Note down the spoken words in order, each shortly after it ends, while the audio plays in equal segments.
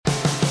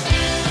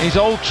his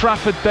Old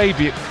Trafford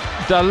debut.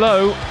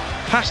 Dalot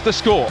has to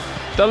score.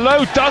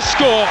 Dalot does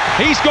score.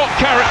 He's got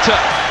character.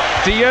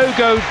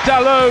 Diogo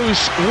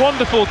Dalot's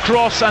wonderful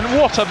cross, and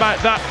what about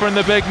that from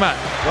the big man?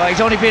 Well, he's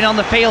only been on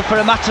the field for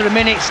a matter of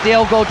minutes,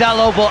 Diogo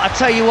Dalot, but I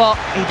tell you what,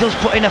 he does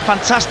put in a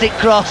fantastic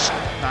cross.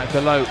 Now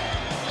Dalot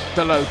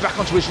back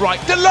onto his right.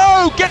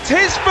 Dalot gets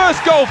his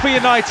first goal for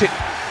United,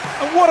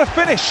 and what a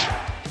finish.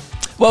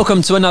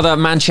 Welcome to another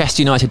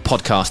Manchester United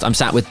podcast. I'm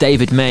sat with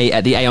David May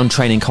at the Aon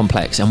Training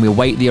Complex, and we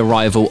await the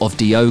arrival of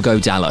Diogo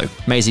Dalot.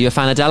 Mays, are you a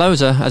fan of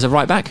Dalot as a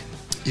right back?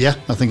 Yeah,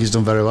 I think he's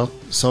done very well.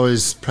 It's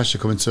always pressure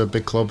coming to a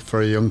big club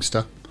for a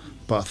youngster,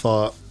 but I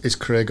thought his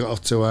career got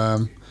off to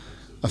a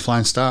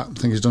flying start. I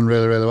think he's done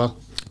really, really well.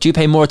 Do you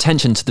pay more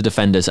attention to the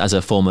defenders as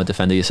a former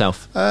defender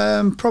yourself?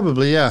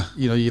 Probably, yeah.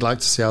 You know, you like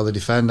to see how they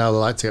defend, how they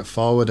like to get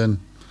forward, and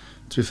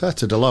to be fair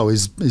to Dalot,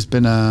 he's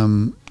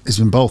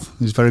been both.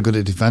 He's very good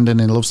at defending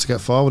and he loves to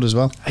get forward as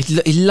well.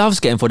 He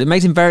loves getting forward. It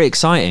makes him very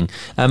exciting.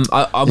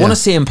 I want to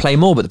see him play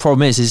more, but the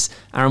problem is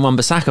Aaron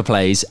Wan-Bissaka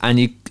plays, and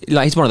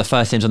he's one of the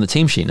first names on the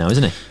team sheet now,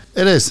 isn't he?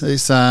 It is.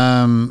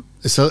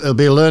 It'll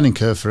be a learning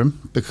curve for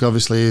him, because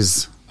obviously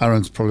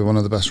Aaron's probably one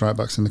of the best right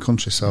backs in the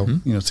country. So to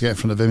get in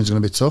front of him is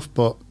going to be tough,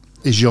 but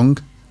he's young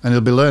and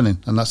he'll be learning,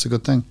 and that's a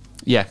good thing.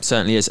 Yeah,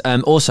 certainly is.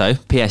 Also,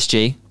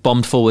 PSG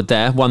bombed forward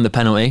there, won the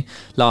penalty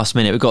last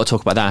minute. We've got to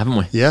talk about that, haven't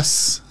we?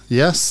 Yes.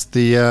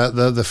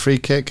 The free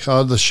kick,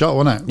 or the shot,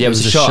 wasn't it? Yeah, it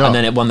was a shot, and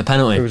then it won the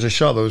penalty. It was a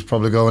shot that was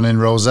probably going in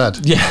row Z.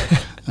 Yeah.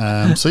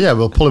 So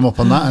we'll pull him up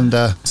on that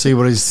and see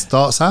what his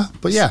thoughts are.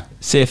 But yeah.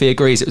 See if he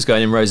agrees it was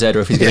going in row Z, or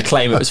if he's going to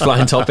claim it was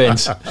flying top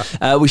ends.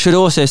 We should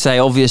also say,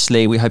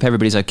 obviously, we hope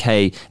everybody's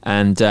okay,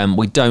 and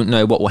we don't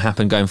know what will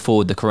happen going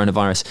forward. The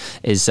coronavirus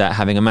is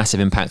having a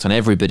massive impact on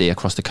everybody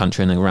across the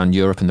country and around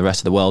Europe and the rest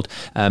of the world.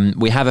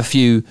 We have a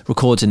few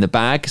records in the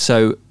bag,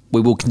 so we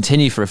will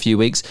continue for a few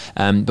weeks,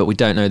 but we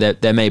don't know.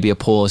 There may be a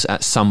pause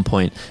at some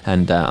point,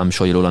 and I'm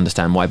sure you'll all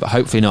understand why, but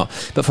hopefully not.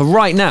 But for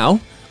right now,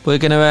 we're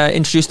going to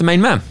introduce the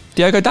main man,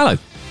 Diogo Dalot.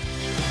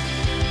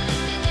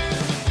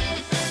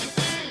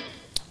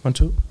 1,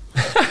 2.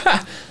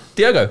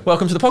 Diogo,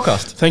 welcome to the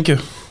podcast. Thank you.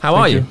 How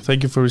are you?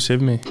 Thank you for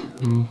receiving me.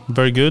 I'm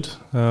very good.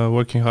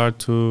 Working hard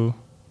to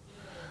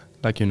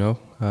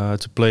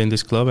play in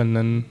this club,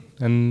 and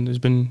it's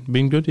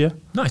been good, yeah.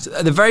 Nice.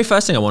 The very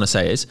first thing I want to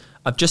say is,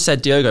 I've just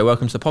said Diogo,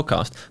 welcome to the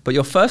podcast, but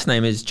your first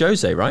name is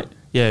Jose, right?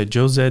 Yeah,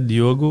 Jose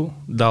Diogo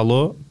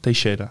Dalot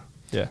Teixeira.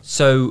 Yeah.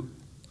 So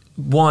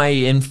why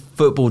in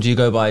football do you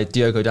go by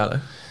Diogo Dalot?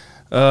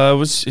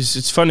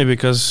 It's funny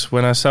because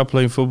when I started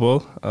playing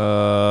football,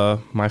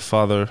 my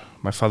father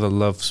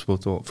loves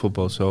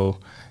football, so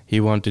he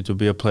wanted to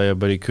be a player,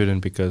 but he couldn't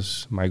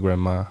because my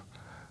grandma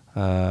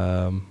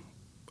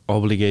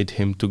obligate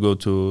him to go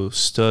to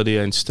study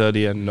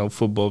and know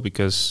football,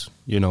 because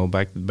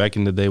back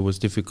in the day it was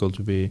difficult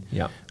to be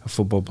a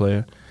football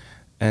player,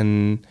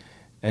 and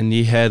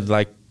he had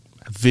like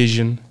a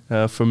vision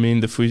for me in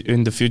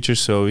the future,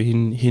 so he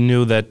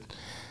knew that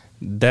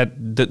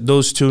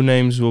those two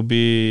names will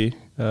be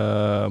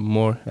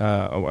more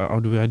how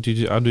do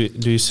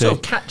you say, sort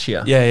of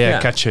catchier.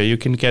 Yeah, catchier. You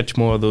can catch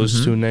more of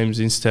those two names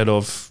instead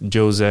of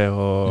Jose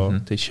or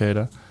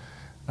Teixeira,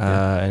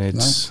 and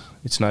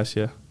it's nice,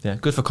 yeah. Yeah,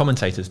 good for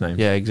commentators' names.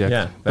 Yeah, exactly.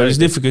 Yeah, but it's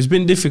difficult. It's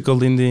been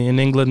difficult in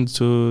England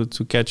to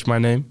catch my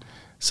name.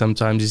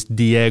 Sometimes it's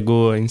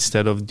Diego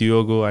instead of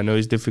Diogo. I know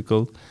it's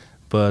difficult,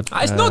 but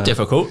it's not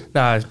difficult.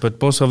 Nah,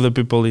 but most of the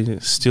people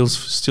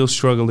still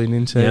struggling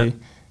in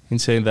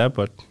saying that.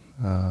 But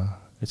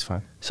it's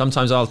fine.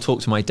 Sometimes I'll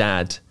talk to my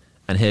dad,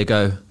 and he'll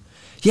go,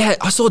 "Yeah,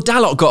 I saw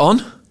Dalot got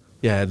on."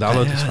 Yeah,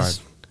 Dalot is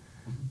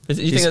fine.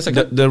 You think that's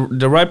okay?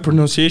 The right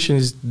pronunciation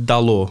is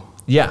Dalot.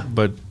 Yeah,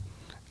 but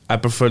I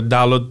prefer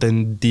Dalot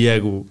than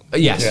Diego.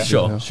 Yes,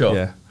 sure.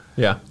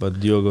 Yeah. But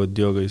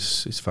Diogo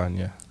is fine,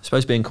 yeah. I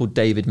suppose being called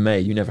David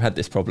May, you never had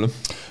this problem.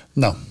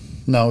 No,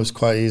 it's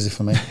quite easy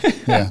for me.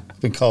 Yeah,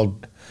 I've been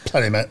called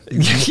plenty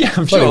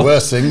I'm sure.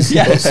 worse things.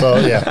 Yeah. But so,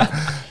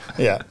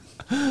 yeah.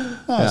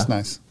 It's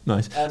nice.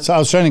 So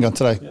how's training gone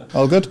today? Yeah.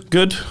 All good?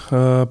 Good.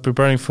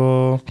 Preparing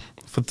for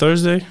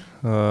Thursday.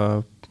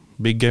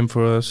 Big game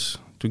for us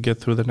to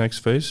get through the next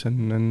phase,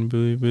 and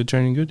we're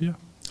training good, yeah.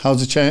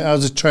 How's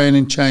the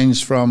training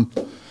changed from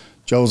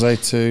Jose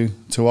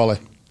to Ollie?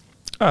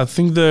 I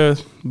think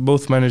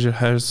both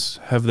managers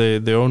have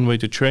their own way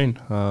to train.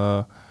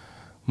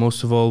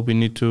 Most of all,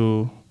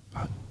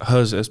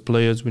 us as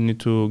players, we need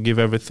to give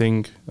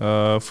everything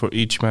for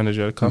each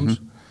manager that comes.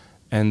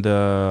 And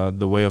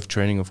the way of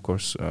training, of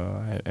course,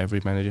 every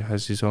manager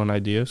has his own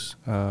ideas.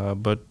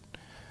 But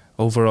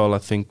overall, I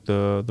think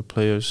the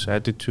players'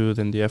 attitude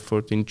and the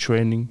effort in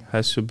training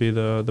has to be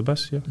the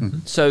best, yeah. Mm-hmm.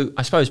 So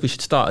I suppose we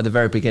should start at the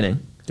very beginning.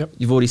 Yep.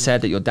 You've already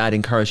said that your dad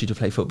encouraged you to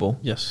play football.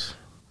 Yes.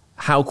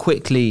 How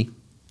quickly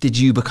did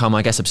you become,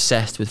 I guess,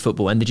 obsessed with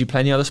football? And did you play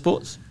any other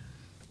sports?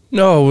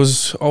 No, I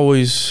was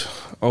always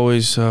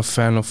a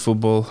fan of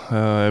football.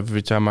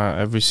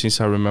 Since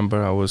I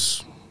remember, I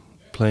was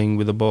playing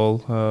with the ball,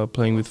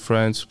 playing with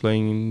friends,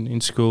 playing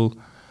in school.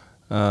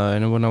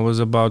 And when I was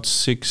about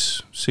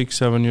 6,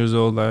 7 years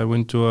old, I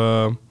went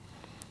to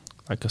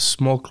like a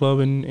small club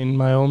in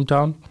my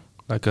hometown,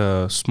 like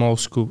a small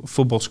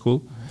football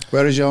school.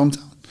 Where is your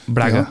hometown?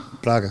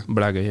 Braga.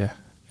 Braga, yeah.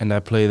 And I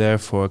played there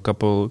for a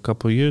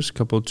couple years,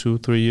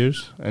 2-3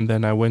 years, and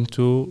then I went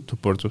to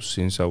Porto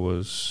since I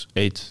was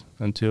 8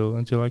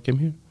 until I came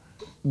here.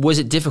 Was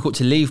it difficult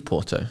to leave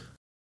Porto?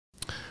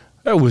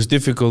 It was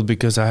difficult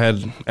because I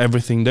had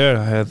everything there.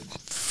 I had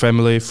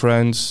family,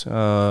 friends,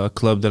 a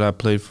club that I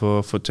played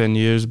for 10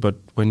 years. But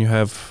when you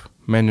have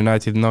Man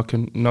United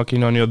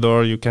knocking on your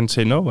door, you can't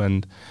say no.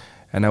 And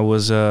it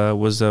was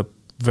a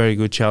very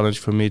good challenge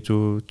for me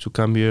to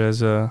come here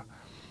as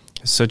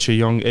such a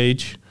young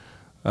age.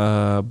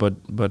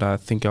 But I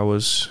think I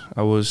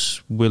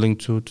was willing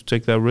to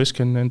take that risk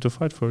and to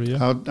fight for it.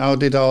 Yeah. How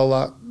did all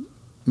that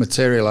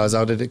materialise?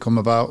 How did it come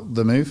about,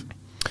 the move?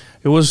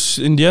 It was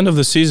in the end of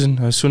the season.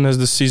 As soon as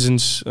the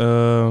seasons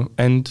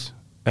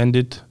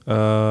ended,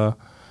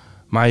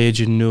 my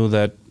agent knew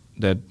that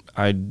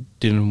I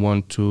didn't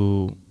want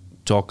to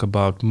talk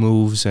about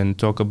moves and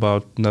talk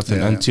about nothing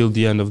until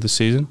the end of the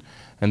season.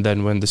 And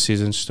then when the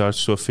season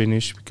starts to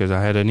finish, because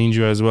I had an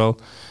injury as well,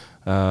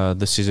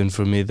 the season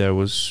for me there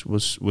was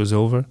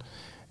over.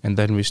 And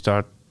then we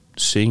start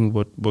seeing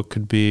what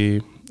could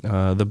be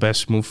the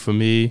best move for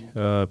me,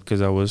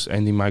 because I was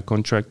ending my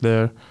contract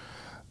there.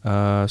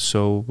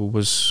 So it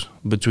was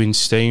between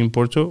staying in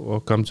Porto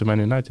or come to Man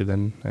United,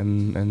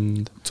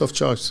 and tough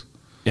choice.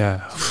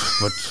 Yeah,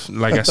 but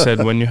like I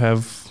said, when you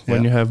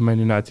have Man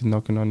United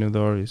knocking on your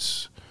door,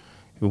 it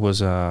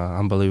was an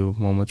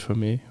unbelievable moment for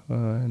me,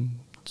 and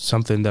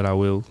something that I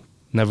will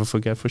never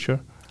forget for sure.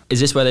 Is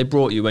this where they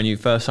brought you when you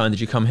first signed?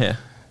 Did you come here?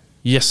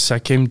 Yes, I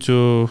came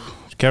to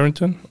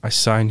Carrington. I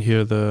signed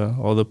here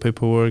all the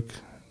paperwork,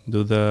 do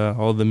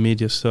all the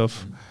media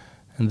stuff.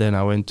 And then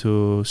I went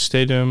to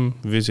stadium,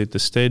 visit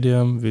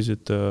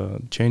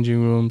the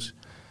changing rooms,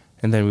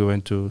 and then we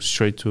went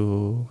straight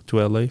to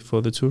LA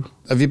for the tour.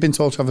 Have you been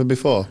to Old Trafford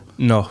before?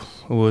 No,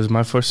 it was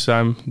my first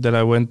time that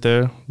I went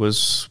there.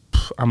 Was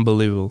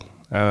unbelievable.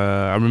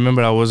 I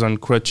remember I was on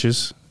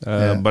crutches,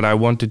 but I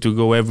wanted to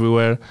go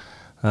everywhere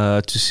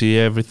to see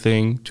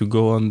everything, to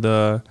go on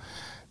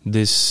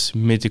this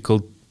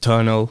mythical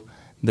tunnel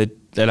that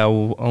I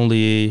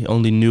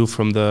only knew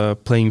from the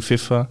playing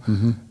FIFA.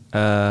 Mm-hmm.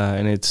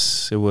 And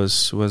it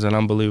was an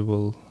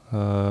unbelievable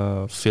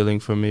feeling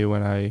for me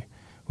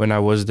when I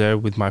was there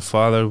with my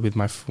father, with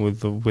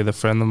a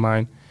friend of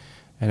mine,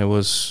 and it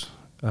was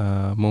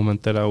a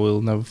moment that I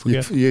will never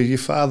forget. Your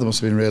father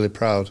must have been really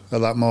proud at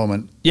that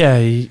moment. Yeah,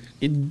 he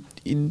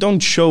don't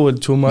show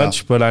it too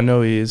much, but I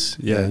know he is.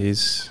 Yeah,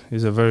 he's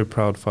a very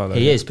proud father.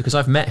 He is, because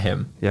I've met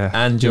him. Yeah,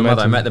 and your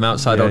mother. I met them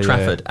outside Old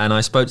Trafford, and I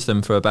spoke to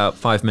them for about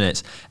 5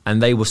 minutes,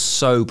 and they were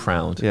so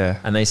proud. Yeah,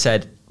 and they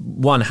said,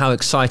 one, how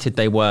excited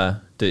they were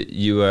that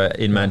you were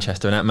in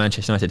Manchester and at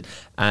Manchester United,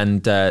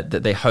 and that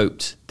they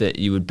hoped that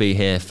you would be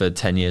here for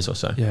 10 years or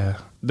so. Yeah,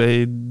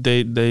 they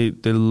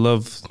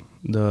love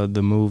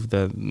the move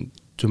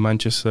to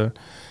Manchester.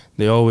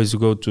 They always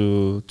go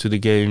to the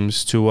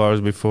games 2 hours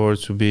before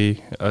to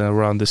be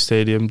around the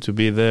stadium, to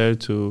be there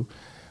to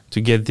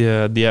get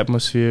the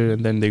atmosphere,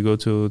 and then they go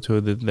to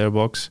their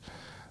box.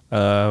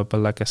 But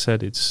like I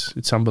said,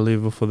 it's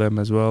unbelievable for them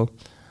as well,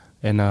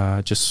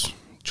 and just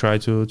try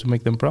to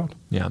make them proud.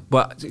 Yeah,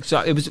 well,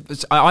 so it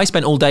was. I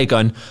spent all day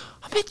going,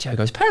 I met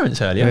Diogo's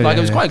parents earlier. It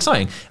was quite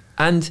exciting,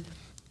 and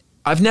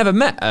I've never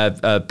met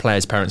a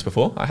player's parents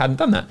before. I hadn't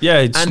done that. Yeah,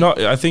 it's not.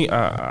 I think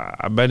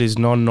I bet it's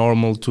not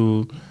normal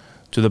to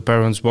the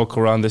parents walk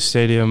around the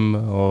stadium,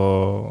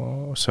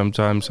 or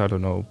sometimes, I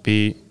don't know,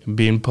 be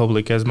in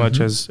public as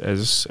much as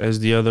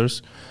the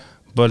others.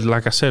 But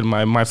like I said,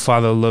 my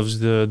father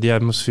loves the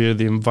atmosphere,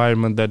 the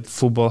environment that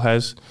football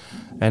has.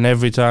 And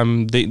every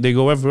time they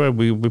go everywhere.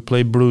 We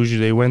play Bruges.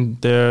 They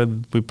went there.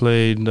 We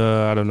played.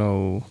 I don't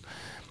know.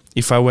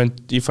 If I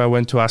went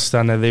to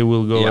Astana, they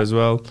will go as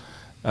well.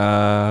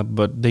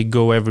 But they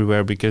go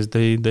everywhere because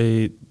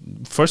they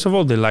first of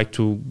all, they like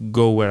to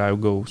go where I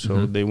go,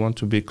 so they want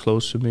to be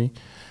close to me.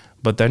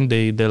 But then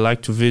they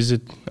like to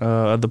visit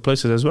other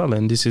places as well,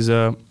 and this is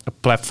a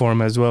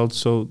platform as well,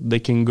 so they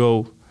can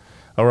go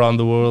around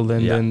the world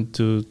and then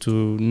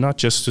to not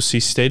just to see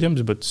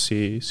stadiums, but to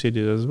see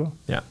cities as well.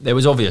 Yeah, it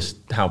was obvious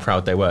how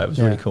proud they were. It was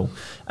really cool.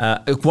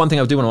 One thing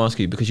I do want to ask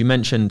you, because you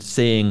mentioned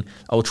seeing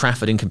Old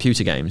Trafford in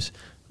computer games.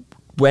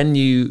 When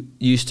you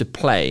used to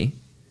play,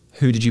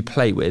 who did you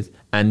play with?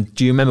 And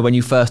do you remember when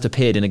you first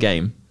appeared in a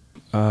game?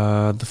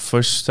 The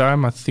first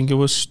time, I think it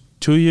was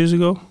 2 years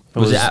ago.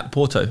 Was it at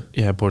Porto?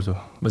 Yeah, Porto.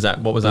 What was that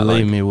like?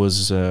 Believe me, it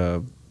was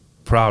a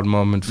proud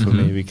moment for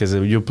me, because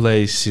you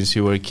play since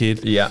you were a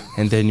kid. Yeah.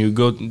 And then you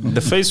go,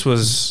 the face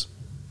was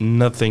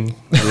nothing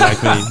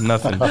like me,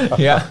 nothing.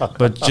 Yeah.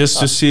 But just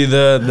to see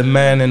the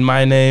man and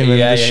my name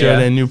and the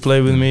shirt and you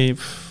play with me,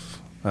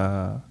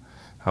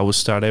 I would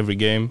start every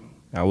game.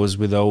 I was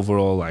with the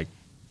overall, like,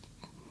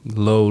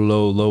 low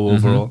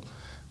overall.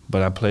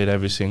 But I played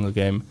every single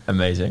game.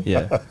 Amazing.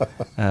 Yeah.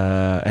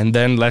 And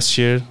then last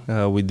year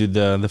we did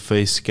the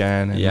face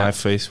scan, and my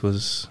face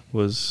was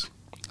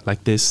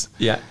like this.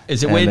 Yeah.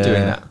 Is it weird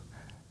doing that?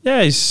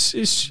 Yeah,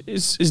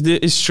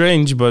 it's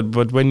strange,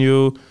 but when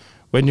you're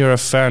a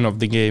fan of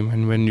the game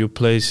and when you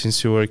play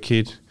since you were a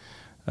kid,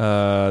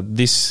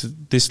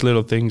 these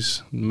little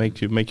things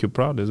make you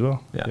proud as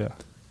well. Yeah.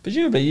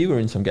 Presumably you were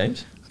in some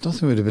games. I don't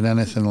think it would have been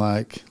anything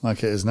like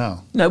it is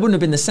now. No, it wouldn't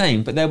have been the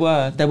same, but there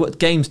were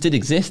games did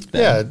exist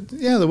then.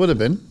 Yeah, there would have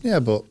been. Yeah,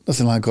 but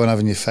nothing like going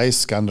having your face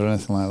scanned or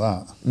anything like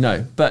that.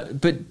 No, but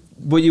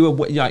were you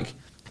like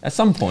at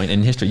some point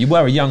in history you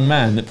were a young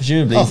man that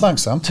presumably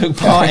thanks, Sam. took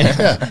part in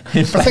I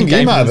think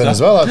you might have been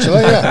as well,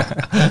 actually.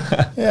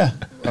 Yeah.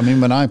 I mean,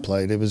 when I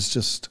played, it was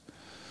just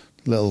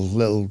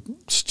little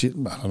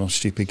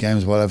stupid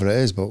games, whatever it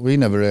is. But we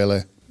never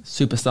really.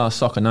 Superstar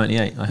Soccer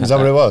 '98. Is that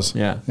what it was?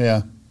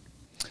 Yeah.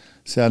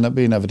 See,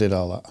 we never did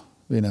all that.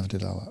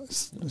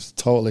 It's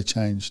totally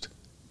changed.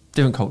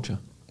 Different culture.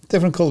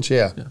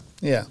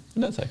 Yeah.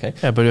 That's okay.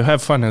 Yeah, but you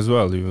have fun as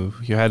well. You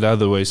had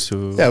other ways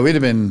to. Yeah, we'd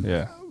have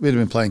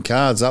been playing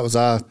cards. That was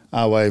our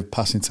way of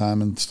passing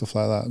time and stuff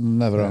like that.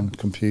 Never on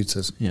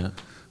computers. Yeah.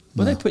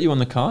 Well, they put you on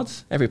the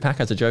cards. Every pack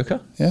has a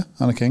joker. Yeah,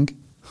 and a king.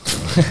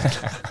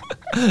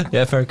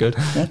 Yeah, very good.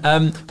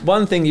 Yeah.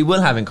 One thing you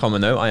will have in common,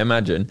 though, I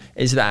imagine,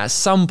 is that at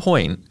some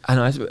point, and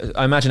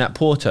I imagine at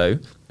Porto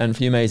and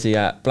for you, Maisie,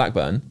 at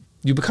Blackburn,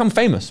 you become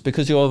famous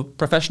because you're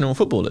professional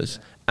footballers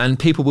and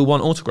people will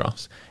want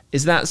autographs.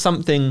 Is that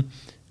something,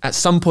 at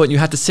some point, you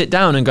had to sit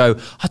down and go,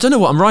 I don't know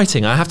what I'm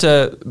writing, I have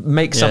to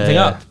make something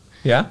up?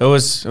 Yeah? It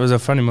was a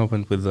funny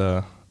moment with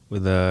a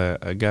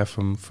guy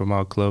from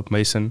our club,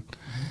 Mason,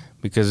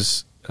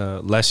 because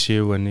last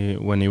year when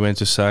he went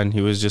to sign,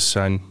 he was just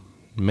signed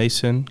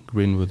Mason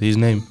Greenwood, his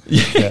name,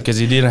 because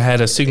he didn't have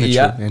a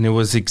signature, and it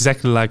was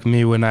exactly like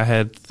me when I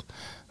had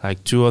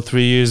like 2 or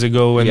 3 years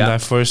ago when I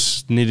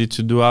first needed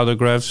to do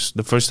autographs.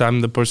 The first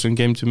time the person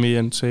came to me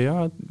and say,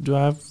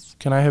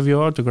 can I have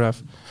your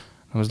autograph?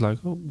 I was like,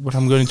 what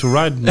I'm going to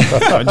write?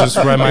 I just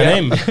write my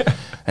name.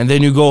 And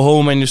then you go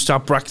home and you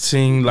start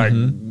practicing like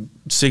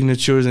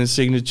signatures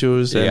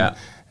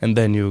and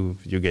then you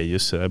get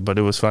used to it. But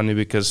it was funny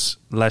because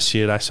last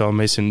year I saw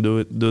Mason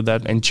do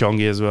that, and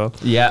Chongi as well.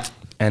 Yeah.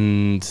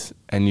 And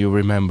you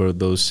remember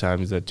those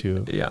times that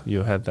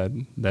you had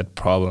that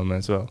problem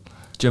as well.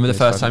 Do you remember the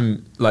first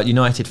time like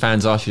United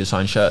fans asked you to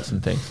sign shirts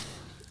and things?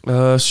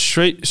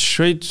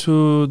 Straight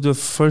to the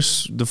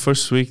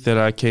first week that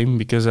I came,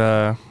 because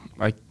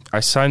I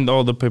signed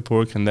all the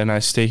paperwork and then I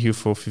stay here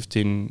for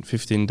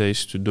 15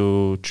 days to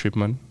do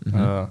treatment.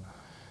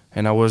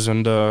 And I was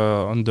on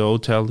the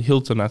hotel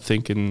Hilton, I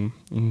think, in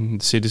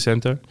the city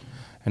center,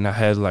 and I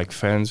had like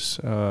fans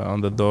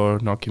on the door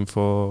knocking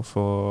for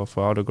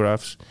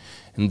autographs,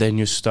 and then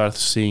you start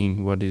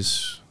seeing what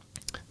is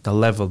the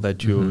level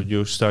that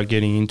you start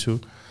getting into,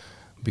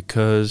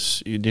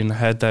 because you didn't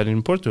have that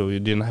in Porto. You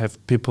didn't have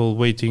people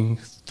waiting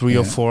 3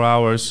 or 4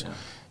 hours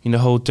in a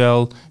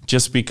hotel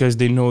just because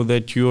they know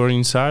that you are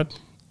inside,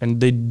 and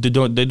they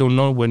don't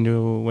know when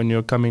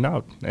you're coming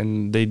out,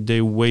 and they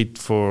wait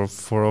for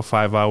 4 or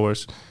 5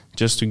 hours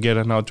just to get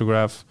an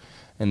autograph,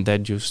 and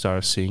then you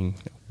start seeing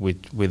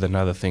with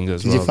another things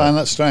as well. Did you find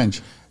that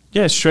strange?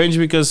 Yeah, strange,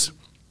 because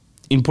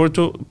in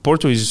Porto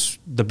is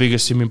the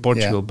biggest team in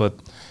Portugal, but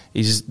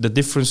is the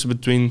difference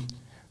between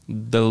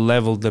the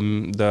level,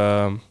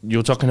 the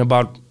you're talking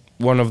about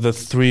one of the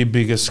 3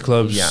 biggest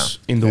clubs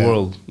in the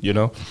world,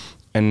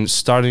 and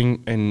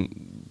starting and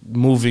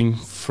moving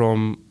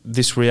from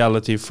this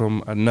reality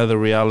from another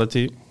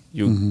reality,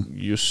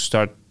 you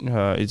start.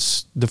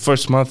 It's the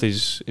first month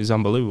is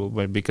unbelievable,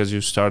 but because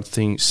you start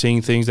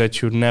seeing things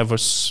that you never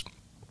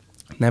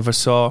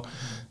saw,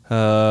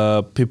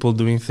 people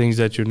doing things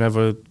that you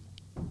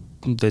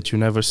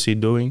never see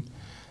doing,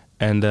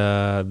 and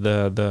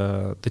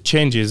the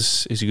change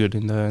is good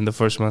in the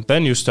first month.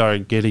 Then you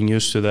start getting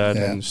used to that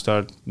and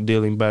start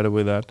dealing better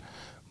with that.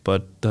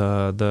 But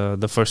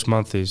the first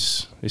month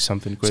is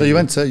something crazy. So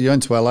you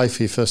went to LA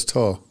for your first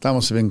tour. That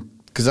must have been,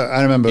 because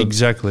I remember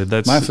exactly.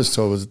 My first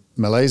tour was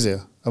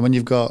Malaysia, and when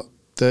you've got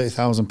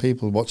 30,000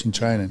 people watching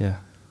training,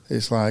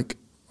 it's like,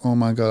 oh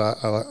my God!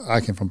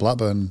 I came from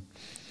Blackburn.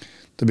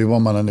 There'd be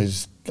one man on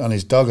his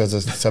dog, as I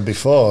said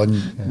before,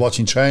 and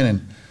watching training.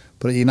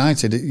 But at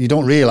United, you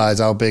don't realise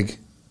how big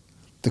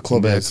the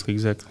club is.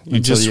 Exactly. You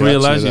just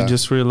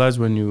realize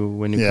when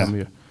you come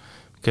here.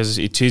 Because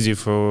it's easy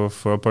for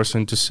a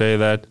person to say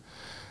that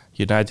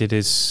United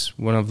is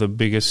one of the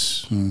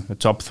biggest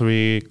top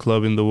 3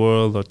 club in the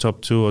world, or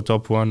top 2 or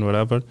top 1,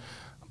 whatever,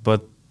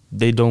 but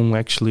they don't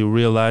actually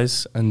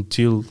realize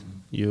until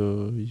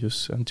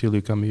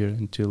you come here,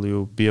 until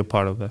you be a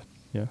part of that.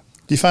 Yeah.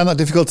 Do you find that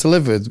difficult to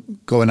live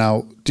with, going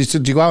out? Do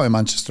you go out in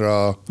Manchester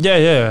or?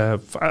 Yeah.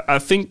 I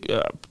think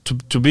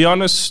to be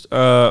honest,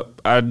 I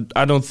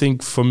don't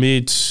think for me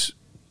it's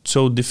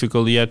so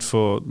difficult yet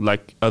for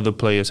like other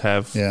players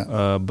have,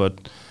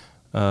 but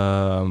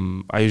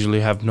I usually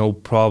have no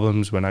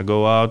problems when I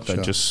go out. Sure.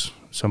 I just,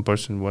 some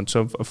person wants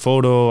a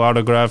photo,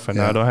 autograph,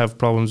 and I don't have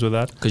problems with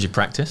that. Because you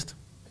practiced?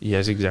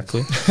 Yes,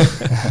 exactly.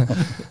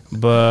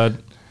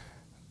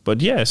 But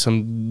yeah, I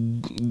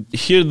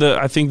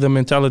think the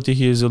mentality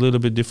here is a little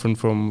bit different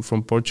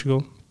from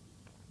Portugal.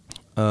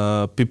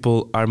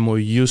 people are more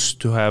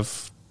used to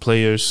have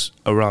players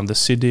around the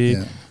city,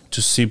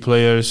 to see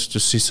players, to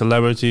see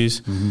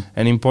celebrities.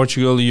 And in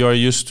Portugal, you are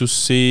used to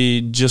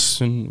see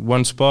just in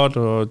one spot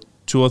or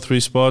 2 or 3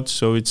 spots.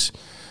 So it's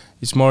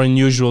more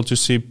unusual to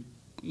see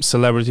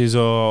celebrities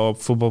or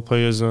football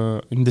players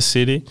in the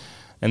city.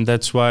 And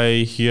that's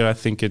why here I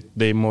think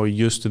they're more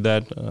used to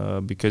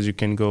that, because you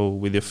can go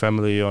with your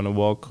family on a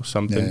walk or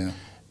something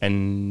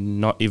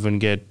and not even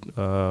get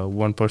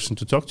one person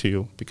to talk to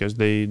you, because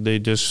they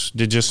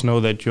just know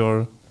that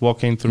you're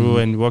walking through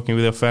and walking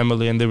with your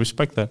family, and they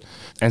respect that.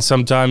 And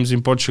sometimes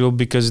in Portugal,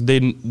 because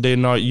they're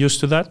not used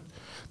to that,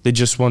 they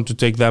just want to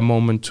take that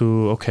moment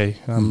to,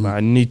 I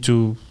need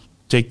to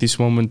take this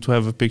moment to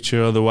have a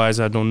picture, otherwise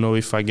I don't know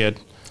if I get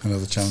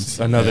another chance.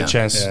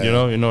 Yeah.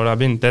 You know what I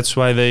mean? That's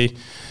why they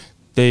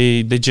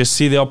just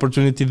see the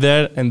opportunity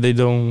there and they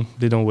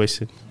don't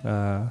waste it.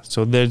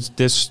 So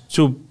there's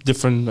 2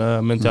 different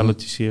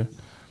mentalities here.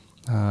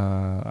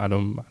 I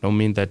don't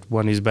mean that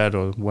one is bad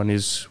or one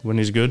is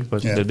good,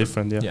 but they're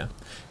different. Yeah.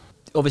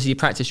 Obviously, you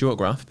practice your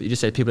autograph, but you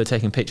just said people are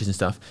taking pictures and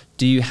stuff.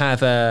 Do you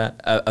have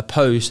a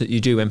pose that you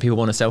do when people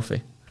want a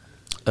selfie?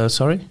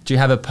 Sorry? Do you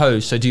have a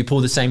pose? So do you pull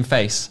the same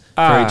face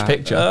for each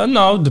picture?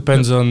 No,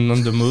 depends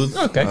on the mood.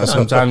 Okay.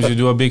 Sometimes you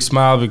do a big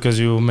smile because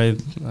you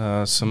made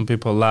some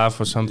people laugh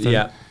or something.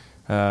 Yeah.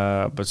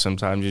 But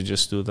sometimes you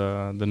just do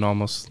the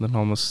normal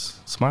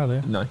smile.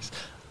 Yeah. Nice.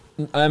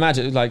 I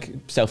imagine like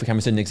selfie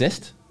cameras didn't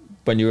exist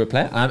when you were a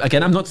player.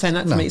 Again, I'm not saying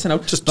that to make it sound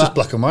old. Just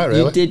black and white,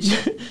 really.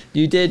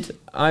 You did.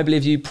 I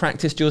believe you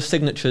practiced your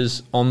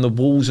signatures on the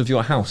walls of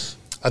your house.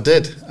 I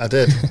did.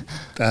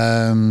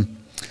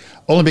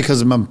 Only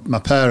because of my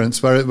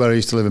parents, where I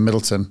used to live in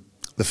Middleton,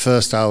 the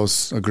first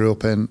house I grew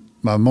up in,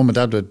 my mum and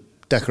dad were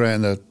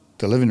decorating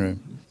the living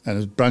room, and it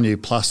was brand new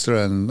plaster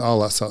and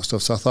all that sort of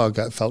stuff. So I thought I'd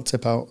get a felt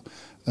tip out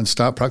and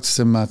start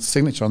practicing my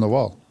signature on the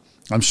wall.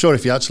 I'm sure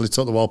if you actually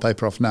took the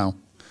wallpaper off now,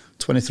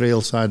 23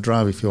 Hillside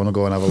Drive, if you want to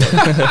go and have a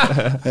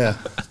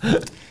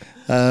look.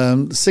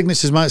 The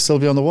signatures might still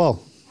be on the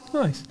wall.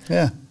 Nice.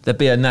 Yeah. There'll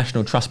be a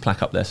National Trust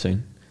plaque up there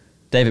soon.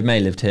 David May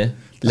lived here,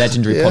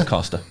 legendary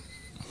podcaster.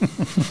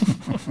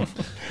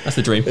 That's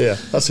the dream. Yeah,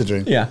 that's a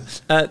dream. Yeah.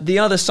 The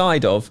other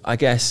side of, I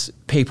guess,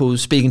 people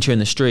speaking to you in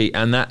the street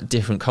and that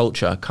different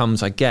culture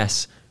comes, I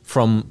guess,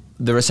 from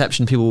the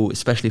reception people,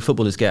 especially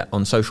footballers, get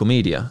on social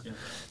media. Yeah.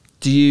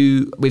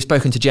 We've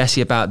spoken to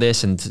Jesse about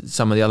this and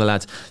some of the other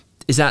lads.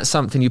 Is that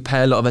something you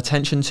pay a lot of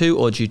attention to,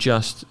 or do you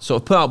just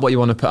sort of put up what you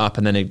want to put up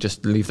and then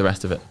just leave the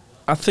rest of it?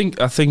 I think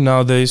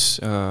nowadays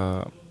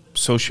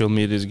social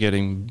media is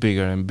getting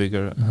bigger and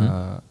bigger,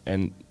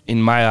 and in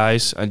my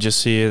eyes, I just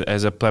see it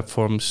as a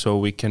platform so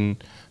we can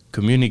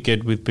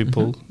communicate with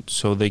people,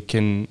 so they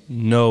can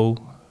know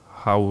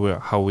how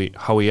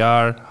we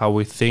are, how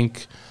we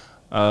think.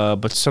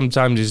 But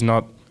sometimes it's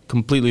not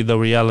completely the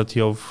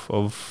reality of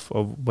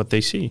what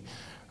they see.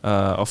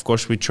 Of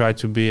course, we try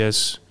to be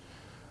as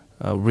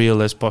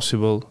real as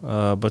possible,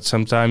 but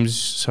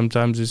sometimes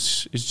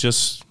it's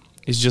just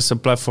a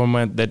platform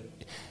that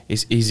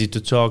is easy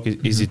to talk, is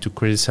easy to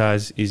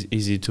criticize, is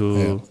easy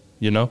to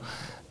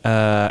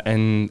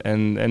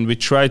and we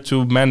try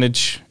to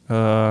manage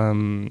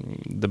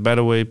the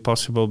better way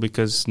possible,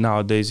 because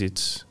nowadays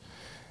it's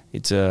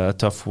a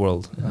tough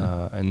world,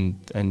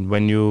 and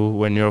when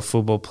you're a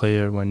football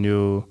player,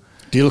 do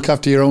you look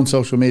after your own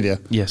social media?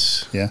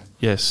 Yes. Yeah.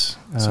 Yes.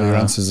 So your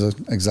answers are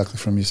exactly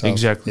from yourself.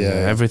 Exactly. Yeah.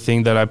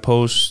 Everything that I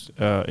post,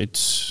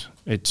 it's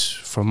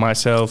from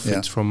myself. Yeah.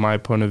 It's from my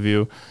point of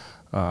view.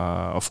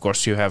 Of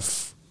course, you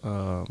have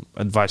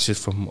advices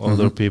from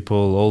older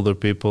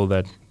people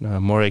that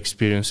more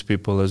experienced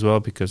people as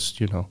well, because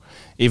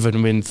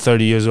even when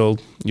 30 years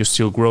old, you're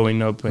still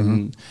growing up,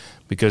 and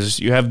because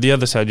you have the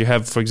other side. You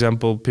have, for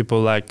example, people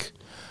like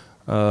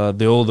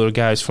the older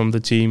guys from the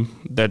team,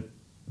 that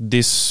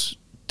this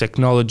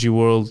technology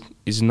world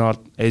is not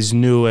as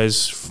new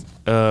as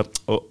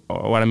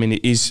what I mean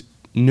is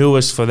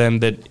newest for them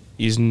that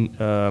is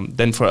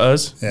than for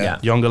us,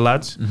 younger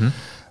lads.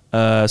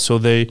 So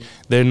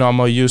they're not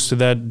more used to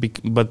that,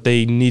 but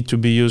they need to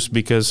be used,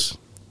 because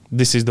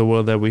this is the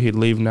world that we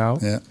live now.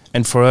 Yeah.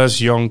 And for us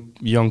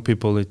young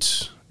people,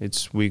 it's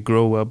we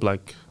grow up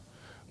like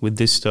with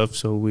this stuff,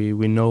 so we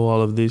know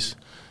all of this,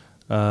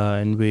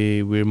 and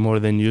we're more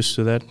than used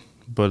to that.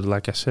 But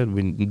like I said,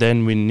 we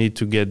need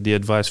to get the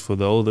advice for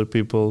the older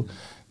people,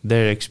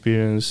 their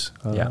experience,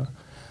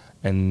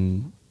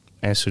 and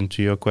answering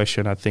to your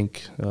question, I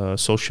think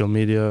social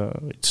media,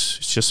 it's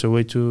just a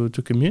way to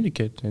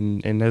communicate,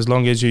 and as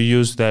long as you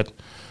use that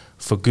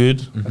for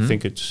good, I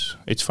think it's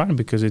fine,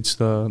 because it's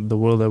the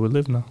world that we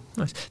live now.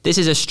 Nice. This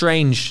is a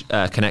strange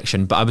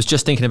connection, but I was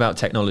just thinking about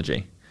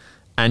technology,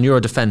 and you're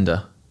a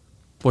defender.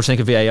 What do you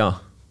think of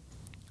VAR?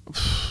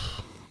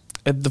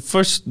 At the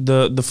first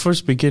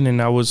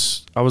beginning, I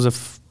was okay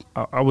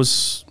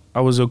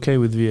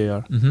with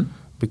VAR,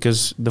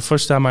 because the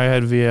first time I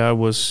had VAR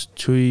was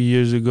 2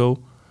 years ago,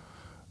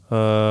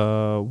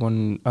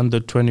 when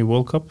under-20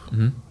 World Cup.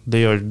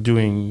 They are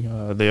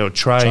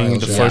trying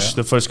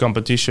the first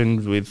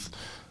competition with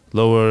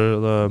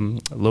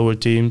lower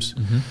teams.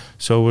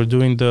 So we're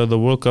doing the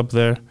World Cup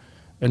there,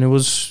 and it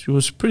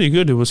was pretty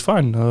good. It was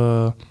fun.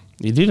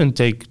 It didn't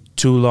take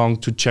too long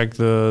to check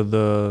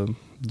the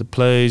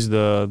plays,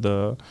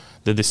 the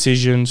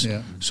decisions.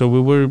 Yeah. So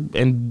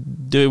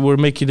they were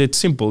making it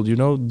simple.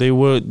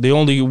 They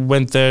only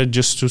went there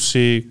just to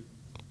see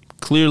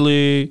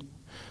clearly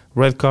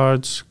red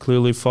cards,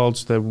 clearly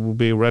faults. There will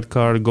be red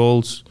card,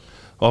 goals,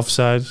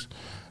 offsides,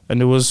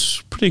 and it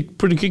was pretty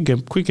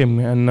quick game.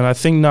 And I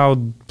think now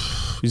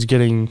it's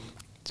getting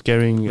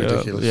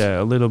ridiculous.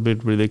 A little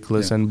bit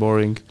ridiculous and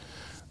boring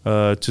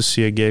to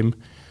see a game.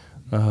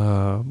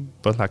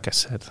 But like I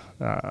said,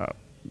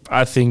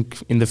 I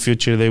think in the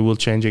future they will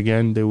change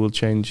again. They will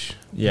change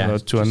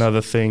to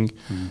another thing,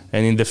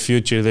 and in the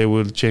future they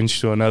will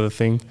change to another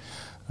thing.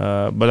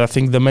 But I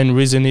think the main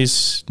reason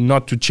is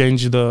not to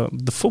change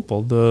the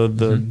football,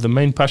 the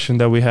main passion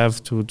that we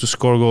have to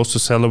score goals, to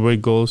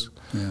celebrate goals,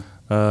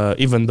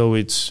 even though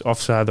it's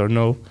offside or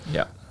no.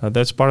 Yeah,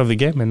 that's part of the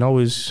game, and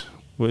always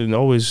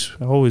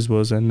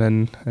was.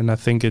 And I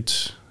think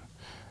it's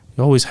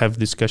you always have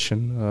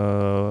discussion,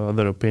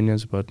 other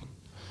opinions. But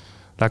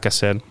like I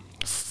said,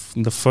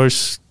 the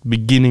first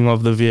beginning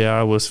of the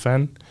VAR was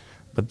fun,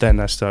 but then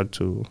I started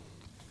to.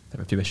 There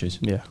were a few issues.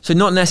 Yeah. So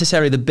not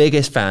necessarily the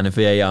biggest fan of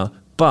VAR,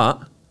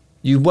 but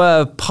you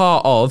were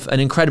part of an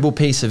incredible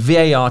piece of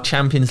VAR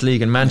Champions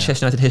League and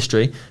Manchester United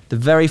history. The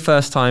very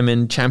first time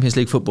in Champions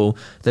League football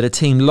that a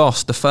team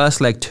lost the first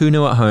leg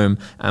 2-0 at home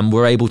and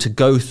were able to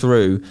go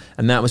through.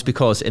 And that was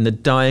because in the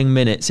dying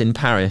minutes in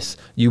Paris,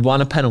 you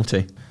won a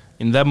penalty.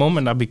 In that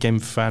moment, I became a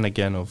fan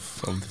again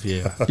of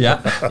the VAR.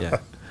 Yeah.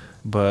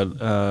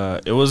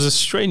 But it was a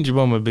strange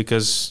moment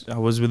because I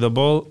was with the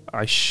ball,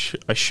 I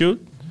shoot,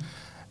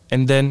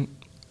 and then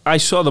I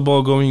saw the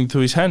ball going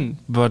through his hand,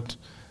 but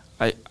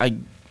I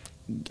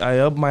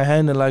upped my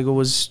hand and like it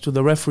was to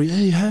the referee,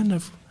 hey,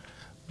 hand.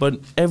 But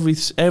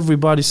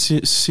everybody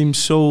seemed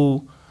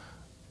so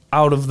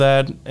out of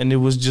that, and it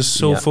was just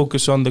so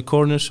focused on the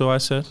corner. So I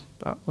said,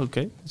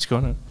 okay, it's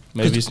corner.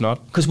 Maybe it's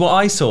not. Because what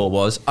I saw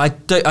was, I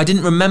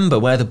didn't remember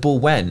where the ball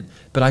went,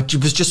 but I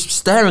was just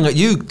staring at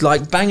you,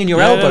 like banging your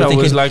elbow,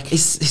 thinking, like,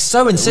 he's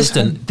so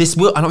insistent. This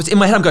will, and I was in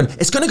my head, I'm going,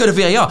 it's going to go to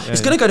VAR.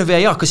 It's going to go to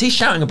VAR because he's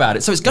shouting about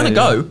it, so it's going to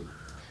go.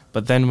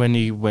 But then when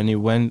he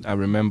went, I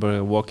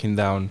remember walking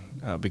down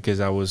because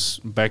I was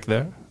back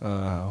there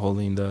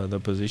holding the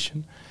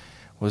position,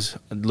 was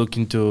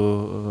looking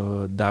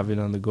to David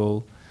on the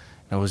goal.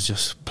 I was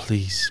just,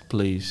 please.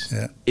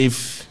 Yeah.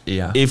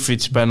 If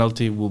it's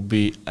penalty, will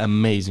be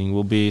amazing.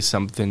 Will be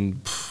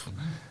something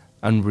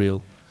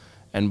unreal.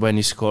 And when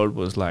he scored,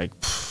 was like,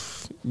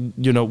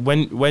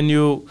 when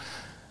you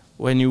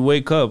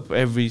wake up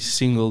every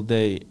single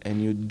day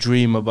and you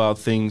dream about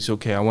things.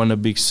 Okay, I want to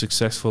be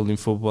successful in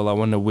football. I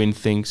want to win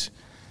things.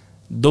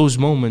 Those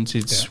moments,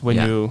 it's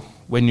when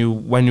you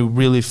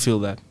really feel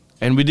that.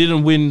 And we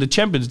didn't win the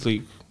Champions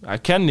League. I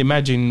can't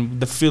imagine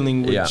the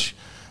feeling which.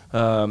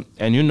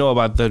 And you know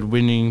about the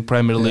winning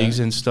Premier Leagues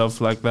and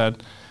stuff like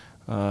that.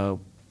 I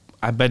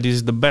bet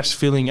it's the best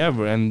feeling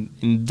ever. And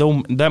in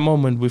that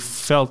moment, we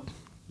felt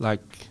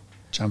like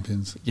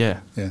champions.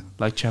 Yeah,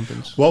 like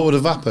champions. What would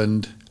have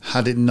happened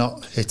had it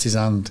not hit his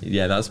hand?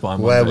 Yeah, that's what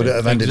I'm where wondering. would it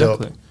have ended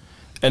up?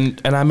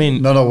 And I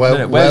mean,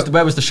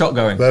 where was the shot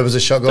going? Where was the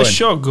shot going? The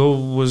shot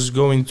was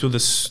going to the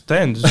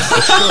stands.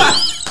 For sure.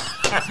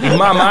 In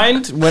my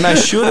mind, when I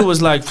shoot, it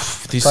was like,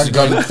 this is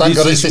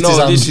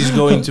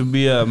going to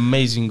be an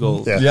amazing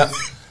goal. Yeah.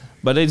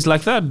 But it's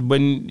like that.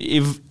 When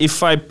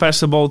if I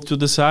pass the ball to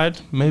the side,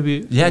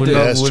 maybe we're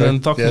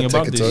not talking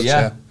about this. Touch,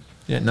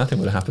 yeah, nothing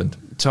would have happened.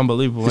 It's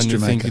unbelievable History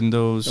when you maker. think in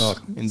those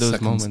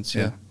seconds, moments.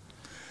 Yeah.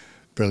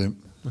 Brilliant.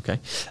 Okay.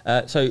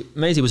 So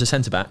Maisie was a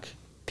centre-back,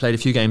 played a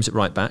few games at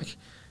right-back.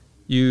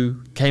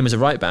 You came as a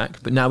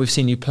right-back, but now we've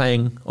seen you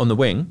playing on the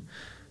wing.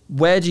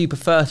 Where do you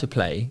prefer to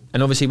play?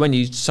 And obviously, when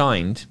you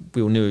signed,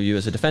 we all knew you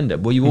as a defender.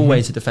 Were you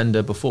always a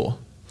defender before?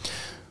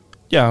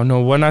 Yeah,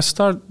 no. When I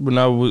first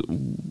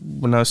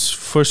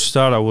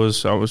started, I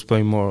was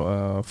playing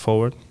more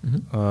forward.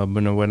 But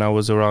when I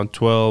was around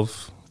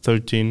 12,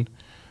 13,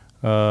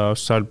 I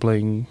started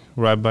playing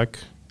right back.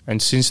 And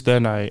since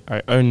then, I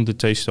earned the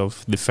taste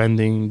of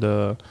defending,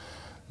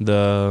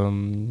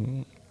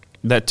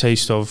 that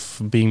taste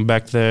of being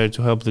back there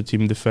to help the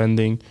team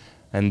defending,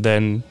 and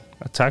then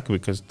attack,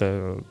 because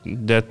the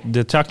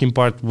attacking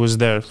part was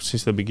there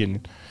since the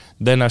beginning.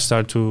 Then I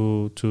started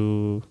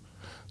to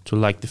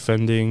like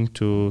defending,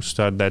 to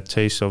start that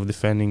taste of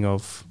defending,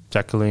 of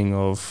tackling,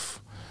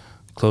 of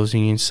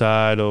closing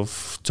inside,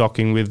 of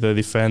talking with the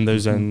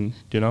defenders, and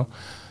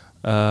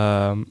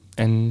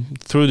and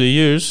through the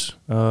years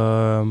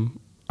I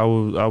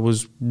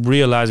was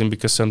realizing,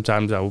 because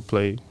sometimes I would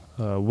play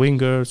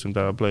winger,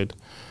 sometimes I played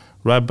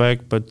right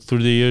back, but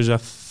through the years I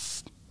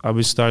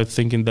started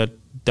thinking that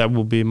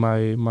will be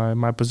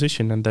my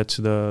position, and that's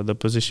the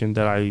position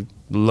that I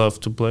love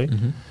to play.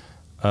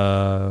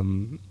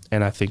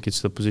 And I think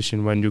it's the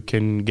position when you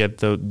can get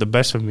the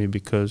best of me,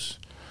 because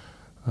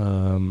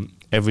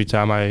every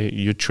time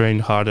you train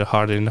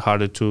harder and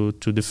harder to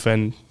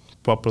defend,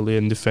 properly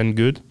and defend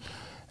good.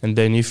 And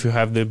then if you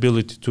have the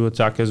ability to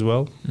attack as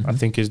well, I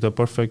think it's the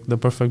perfect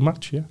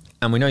match, yeah.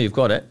 And we know you've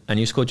got it, and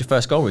you scored your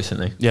first goal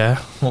recently. Yeah.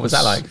 What was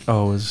that like?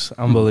 Oh, it was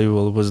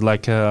unbelievable. It was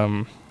like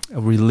a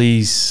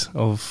release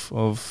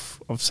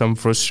of some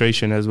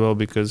frustration as well,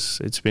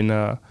 because it's been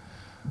a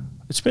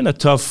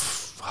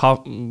tough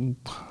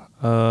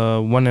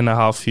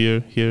 1.5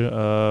 year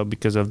here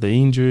because of the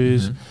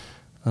injuries,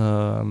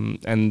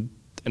 and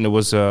it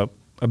was a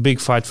big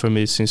fight for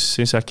me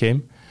since I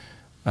came.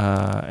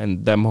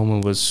 And that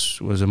moment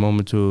was a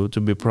moment to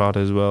be proud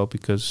as well,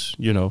 because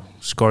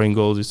scoring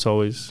goals, it's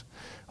always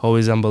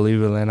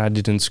unbelievable, and I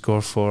didn't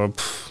score for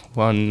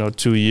 1 or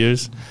 2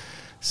 years,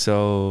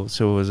 so it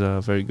was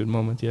a very good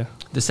moment. Yeah,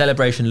 the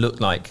celebration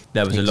looked like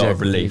there was a lot of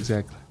relief.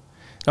 Exactly.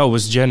 No, it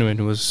was genuine.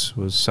 It was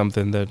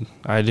something that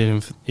I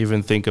didn't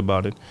even think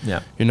about it.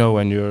 Yeah.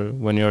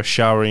 When you're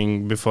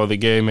showering before the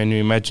game and you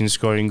imagine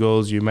scoring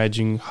goals, you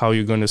imagine how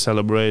you're going to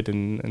celebrate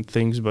and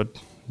things, but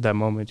that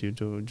moment you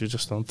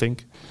just don't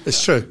think.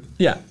 It's true.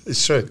 Yeah,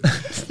 it's true.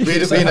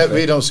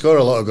 we don't score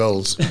a lot of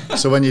goals,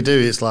 so when you do,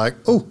 it's like,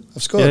 oh,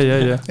 I've scored.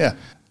 Yeah.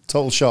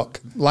 Total shock.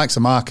 Likes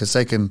of Marcus,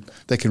 they can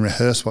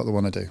rehearse what they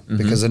want to do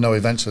because they know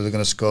eventually they're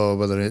going to score.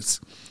 Whether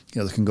it's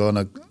they can go on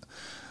a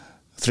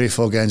 3 or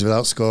 4 games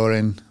without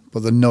scoring,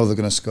 but they know they're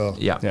going to score.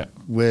 Yeah.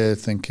 We're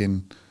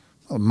thinking,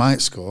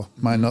 might score,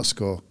 might not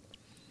score.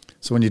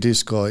 So when you do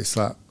score, it's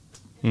that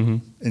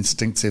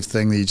instinctive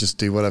thing that you just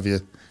do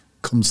whatever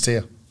comes to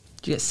you.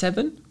 Did you get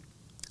 7?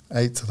 8,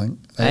 I think.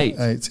 8,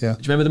 yeah. Do you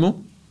remember them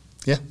all?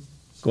 Yeah.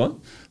 Go on.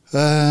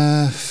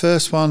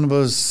 First one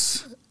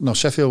was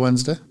Sheffield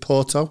Wednesday,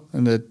 Porto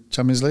in the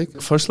Champions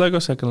League. First leg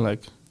or second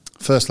leg?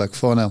 First leg,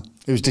 4-0.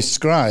 It was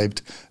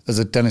described as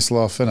a Dennis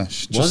Law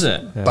finish. Was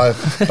it?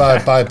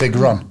 By a big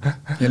run,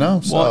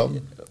 So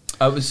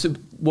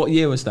what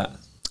year was that?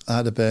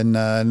 That'd have been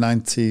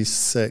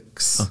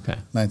 96. Okay.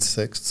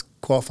 96.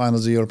 Quarterfinals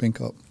of the European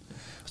Cup.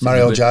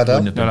 Mario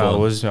Jardel. No, I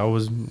was. Yeah.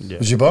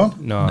 Was you born?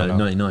 No,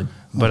 99.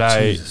 But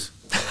I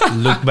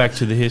look back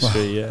to the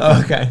history. Yeah.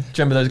 Oh, okay. Do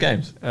you remember those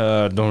games?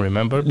 Don't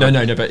remember. No,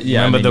 but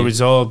yeah. Remember the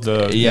result.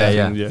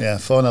 Yeah,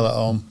 4-0 at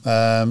home.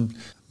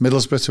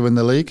 Middlesbrough to win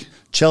the league.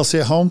 Chelsea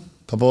at home.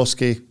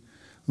 Poborski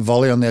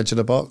volley on the edge of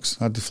the box.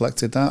 I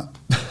deflected that.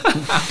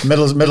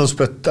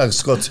 Middlesbrough. I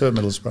scored 2 at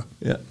Middlesbrough.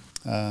 Yeah.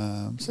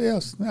 So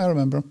yes, I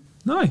remember them.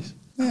 Nice.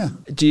 Yeah.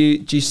 Do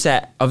you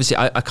set? Obviously,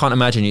 I can't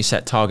imagine you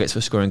set targets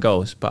for scoring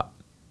goals, but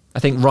I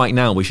think right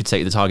now we should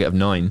take the target of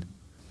 9.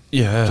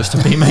 Yeah. Just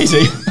to be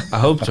amazing. I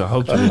hope to be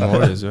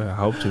more. I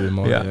hope to be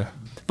more. Yeah.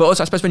 But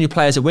also, I suppose when you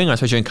play as a winger, I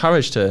suppose you're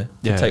encouraged to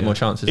take more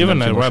chances.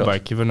 Even at right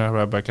back.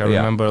 I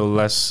remember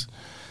last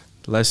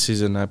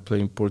season I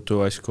played in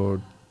Porto. I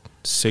scored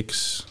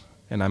 6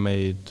 and I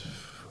made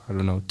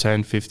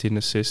 10, 15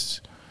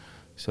 assists.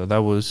 So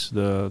that was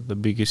the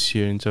biggest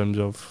year in terms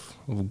of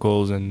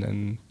goals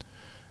and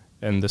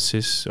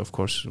assists. Of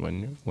course,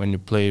 when you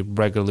play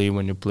regularly,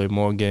 when you play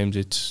more games,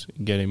 it's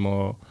getting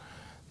more.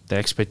 The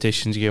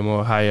expectations get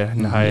more higher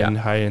and higher and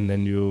higher, and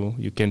then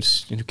you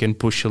can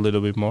push a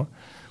little bit more.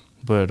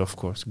 But of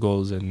course,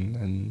 goals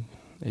and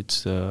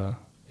it's the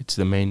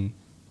main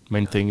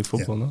thing in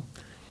football. No?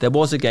 There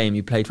was a game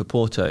you played for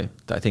Porto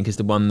that I think is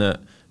the one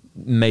that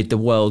made the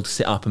world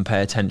sit up and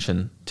pay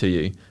attention to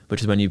you,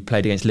 which is when you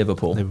played against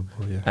Liverpool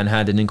and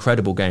had an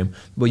incredible game.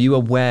 Were you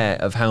aware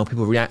of how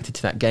people reacted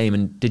to that game,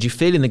 and did you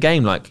feel in the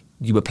game like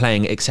you were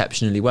playing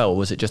exceptionally well, or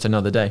was it just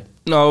another day?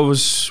 No,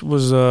 it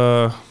was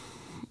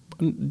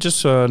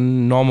just a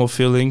normal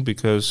feeling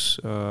because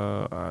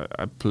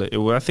I played.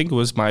 I think it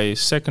was my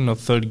second or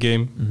third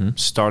game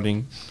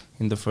starting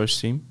in the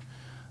first team,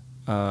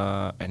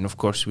 and of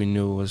course we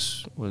knew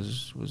it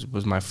was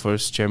my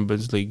first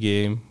Champions League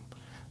game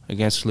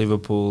against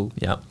Liverpool.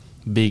 Yeah,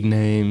 big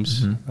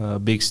names,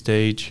 big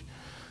stage.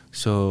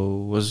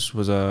 So it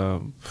was a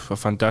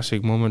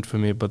fantastic moment for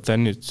me. But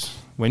then it's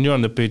when you're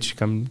on the pitch,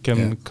 come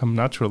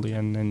naturally,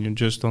 and you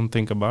just don't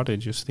think about it.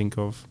 Just think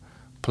of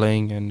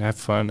playing and have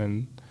fun,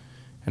 and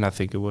I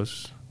think it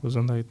was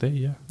on that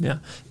day. Yeah.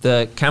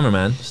 The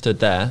cameraman stood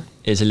there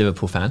is a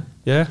Liverpool fan.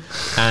 Yeah.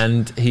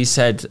 And he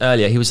said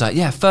earlier, he was like,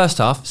 first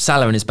half,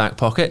 Salah in his back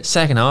pocket,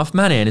 second half,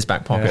 Mane in his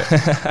back pocket.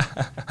 Yeah.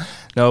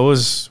 No, it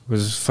was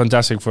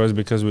fantastic for us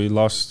because we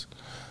lost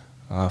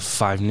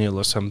 5-0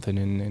 or something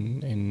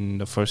in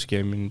the first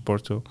game in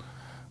Porto.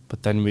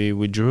 But then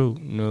we drew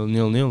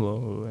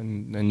 0-0,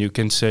 and you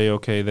can say,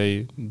 okay,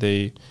 they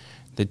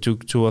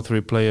took 2 or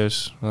 3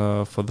 players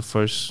for the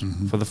first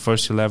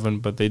 11,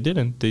 but they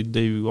didn't.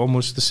 They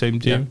almost the same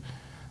team.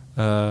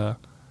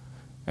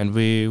 And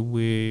we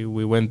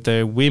went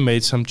there. We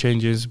made some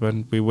changes, but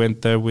we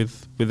went there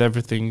with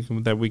everything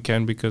that we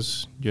can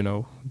because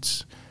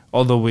it's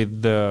although we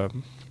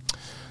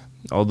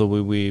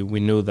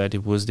knew that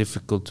it was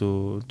difficult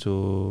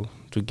to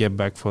get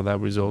back for that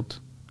result.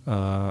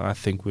 I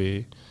think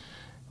we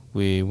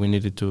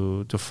needed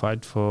to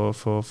fight for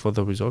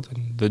the result,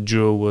 and the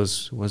draw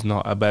was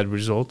not a bad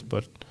result,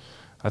 but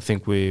I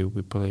think we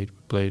played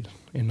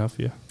enough.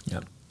 Yeah.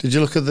 Did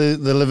you look at the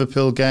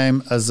Liverpool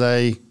game as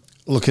a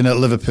Looking at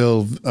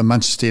Liverpool and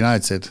Manchester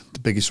United, the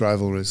biggest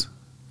rivalries.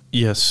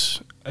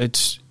 Yes,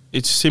 it's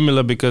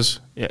similar because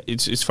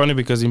it's funny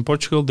because in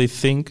Portugal they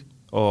think,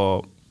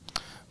 or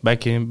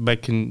back in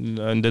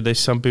the day,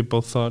 some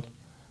people thought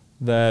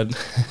that.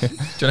 Do you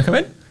want to come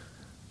in?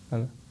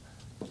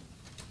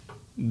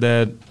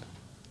 That.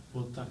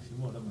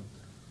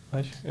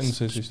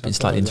 Been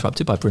slightly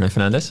interrupted by Bruno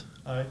Fernandes.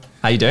 Hi.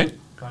 How you doing?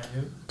 Fine,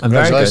 you? I'm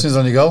very Congratulations good.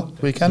 on your goal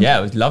weekend.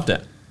 Yeah, we loved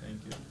it.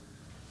 Thank you.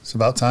 It's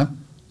about time.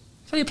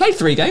 So you played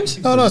 3 games?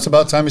 No, it's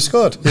about time he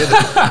scored. He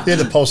had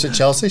the pulse at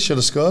Chelsea, should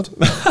have scored.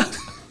 You're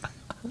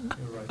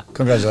right.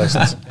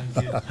 Congratulations.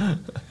 Thank you.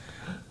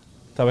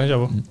 Tá bem, já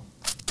vou.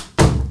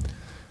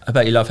 I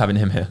bet you love having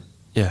him here.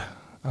 Yeah,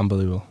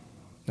 unbelievable.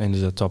 And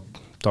he's a top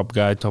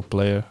guy, top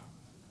player,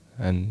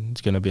 and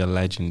he's gonna be a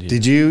legend.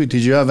 Did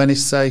you have any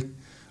say,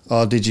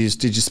 or did you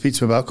speak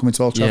to him about coming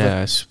to Old Trafford?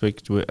 Yeah,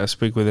 I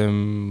speak with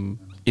him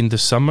in the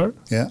summer.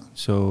 Yeah.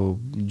 So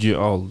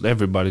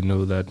everybody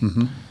knew that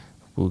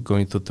we were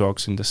going through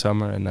talks in the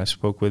summer, and I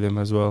spoke with him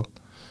as well.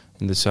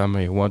 In the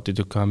summer, he wanted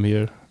to come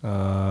here.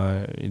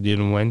 He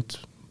didn't went,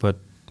 but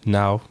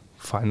now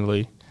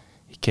finally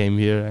he came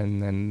here,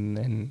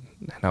 and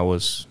I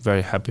was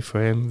very happy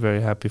for him.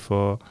 Very happy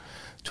to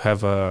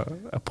have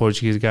a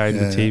Portuguese guy in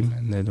the team,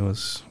 and it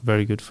was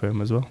very good for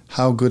him as well.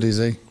 How good is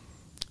he?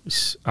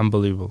 It's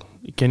unbelievable.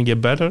 It can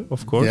get better,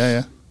 of course.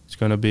 Yeah. He's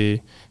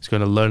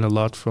gonna learn a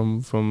lot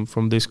from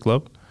this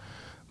club,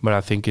 but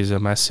I think he's a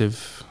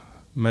massive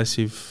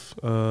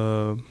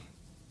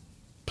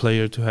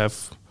player to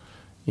have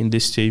in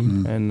this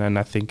team, and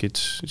I think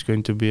it's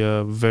going to be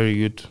a very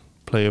good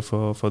player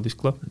for this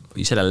club.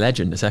 You said a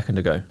legend a second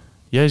ago.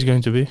 Yeah, he's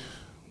going to be,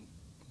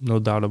 no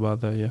doubt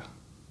about that. Yeah.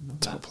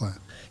 Top player.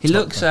 He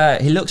looks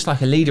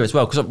like a leader as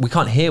well, because we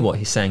can't hear what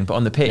he's saying, but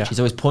on the pitch he's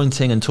always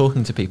pointing and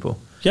talking to people.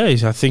 Yeah,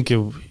 I think it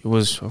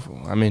was.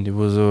 I mean, it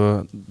was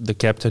the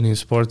captain in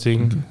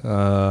Sporting.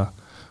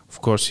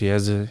 Of course,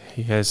 he's an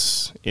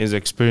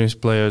experienced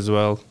player as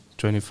well.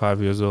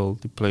 25 years old.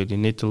 He played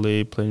in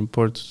Italy, played in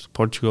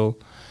Portugal.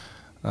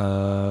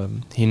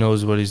 He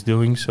knows what he's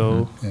doing,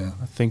 so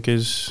I think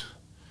it's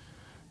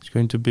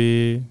going to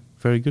be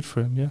very good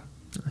for him. Yeah.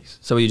 Nice.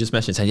 So you just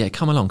messaged saying, "Yeah,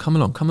 come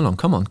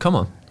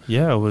on."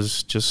 Yeah, I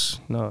was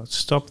just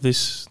stop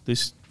this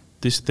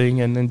thing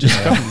and then just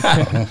come.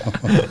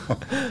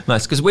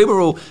 Nice, because we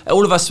were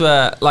all of us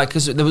were like,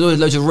 because there was always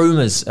loads of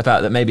rumours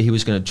about that maybe he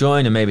was going to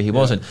join and maybe he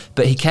wasn't,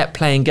 but he kept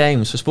playing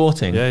games for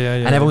Sporting. Yeah.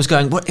 And everyone was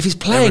going, "What if he's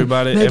playing?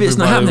 Maybe it's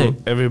not happening."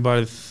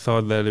 Everybody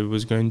thought that it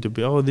was going to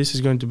be, this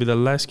is going to be the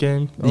last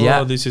game.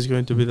 This is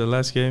going to be the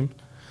last game.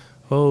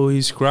 Oh,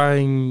 he's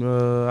crying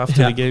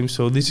after the game,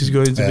 so this is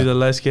going to be the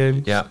last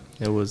game. Yeah,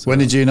 it was. When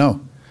did you know?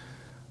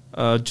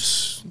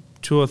 Just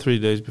 2 or 3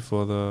 days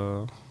before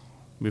the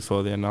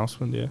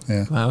announcement.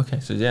 Yeah. Wow. Okay.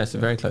 So it's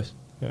very close.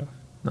 Yeah.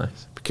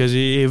 Nice. Because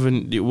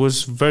it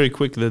was very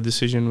quick. The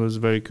decision was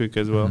very quick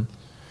as well.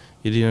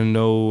 He didn't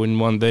know in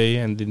one day,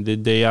 and then the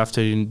day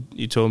after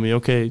he told me,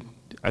 "Okay,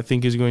 I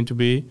think it's going to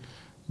be."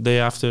 Day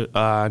after,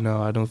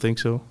 no, I don't think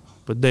so.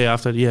 But day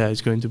after,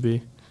 it's going to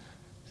be.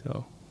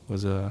 So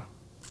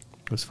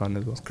it was fun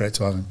as well. It's great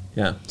to have him.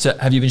 Yeah. So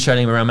have you been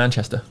showing him around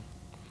Manchester?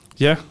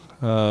 Yeah.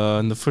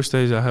 In the first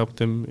days I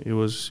helped him. He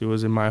was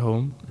in my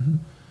home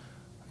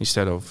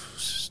instead of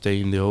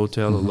staying in the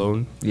hotel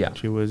alone. Yeah.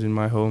 He was in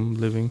my home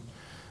living,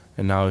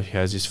 and now he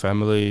has his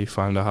family. He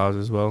found a house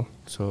as well,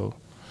 so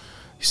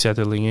he's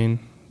settling in,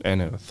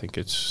 and I think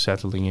it's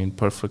settling in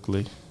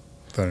perfectly.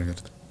 Very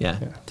good. Yeah.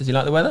 Does he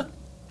like the weather?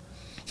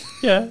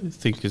 Yeah, I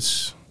think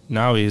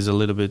now he's a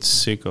little bit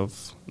sick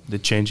of the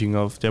changing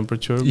of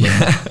temperature,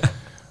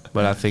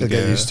 but I think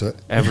get used to it.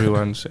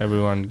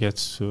 everyone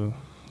gets to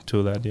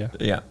that. Yeah.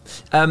 Yeah.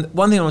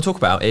 One thing I want to talk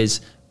about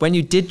is when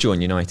you did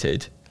join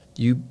United,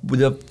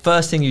 the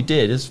first thing you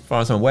did, as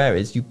far as I'm aware,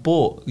 is you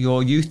bought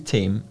your youth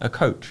team a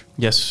coach.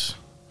 Yes.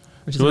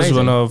 Which is it was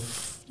amazing.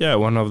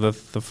 one of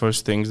the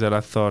first things that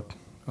I thought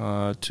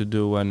to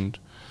do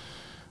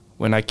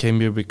when I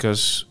came here,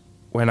 because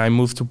when I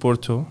moved to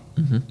Porto,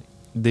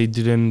 they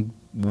didn't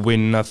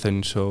win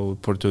nothing, so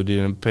Porto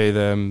didn't pay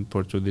them.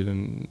 Porto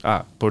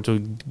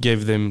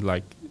gave them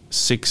like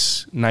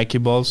 6 Nike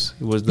balls.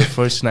 It was the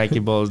first Nike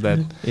balls that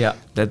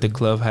the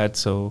club had.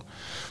 So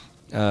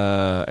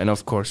and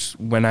of course,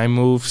 when I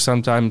moved,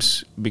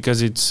 sometimes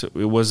because it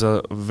was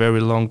a very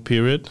long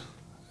period,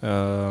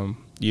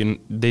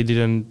 they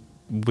didn't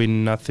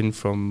win nothing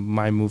from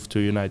my move to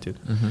United.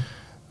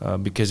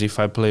 Because if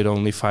I played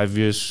only 5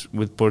 years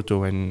with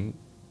Porto and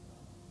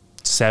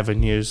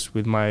 7 years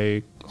with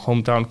my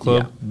hometown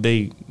club,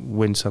 they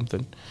win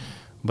something.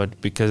 But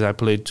because I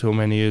played so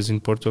many years in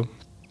Porto,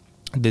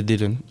 they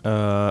didn't,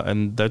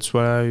 and that's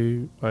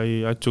why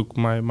I took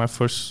my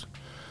first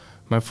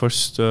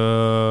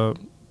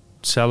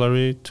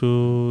salary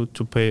to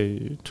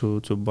pay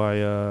to buy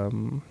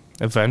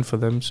a van for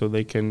them so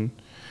they can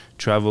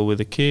travel with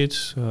the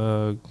kids,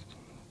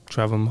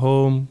 travel them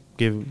home,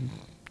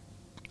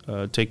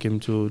 take him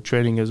to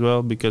training as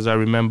well, because I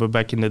remember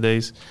back in the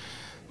days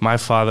my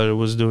father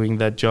was doing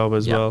that job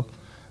as well.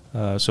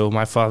 So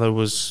my father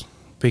was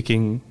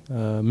picking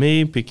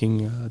me,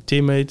 picking a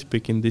teammate,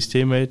 picking this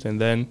teammate, and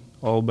then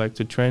all back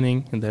to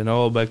training, and then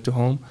all back to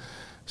home.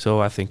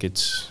 So I think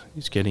it's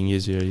getting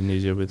easier and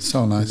easier with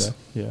So nice. with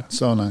that. Yeah.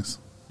 So nice.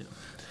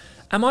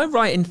 Am I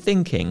right in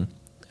thinking,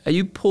 are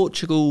you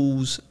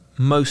Portugal's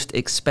most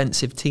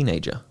expensive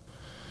teenager?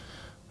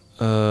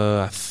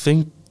 I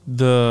think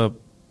the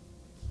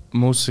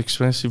most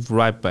expensive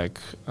right back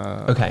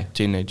Okay.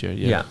 teenager.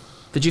 Yeah.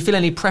 Did you feel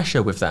any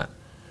pressure with that?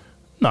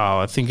 No,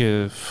 I think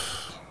it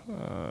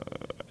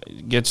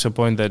gets a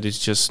point that it's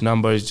just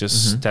numbers,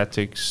 just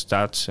static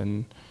stats,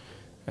 and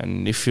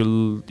if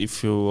you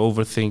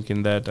overthink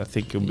in that, I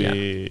think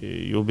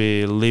you'll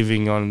be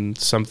living on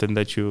something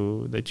that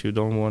you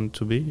don't want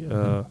to be.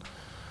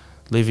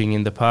 Living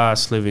in the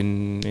past,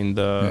 living in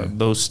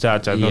those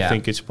stats, I don't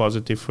think it's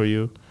positive for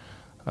you.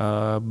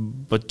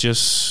 But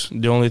just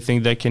the only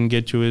thing that can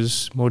get you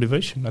is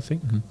motivation, I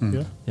think.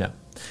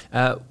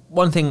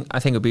 One thing I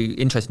think would be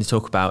interesting to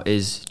talk about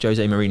is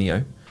Jose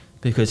Mourinho,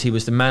 because he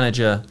was the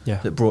manager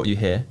that brought you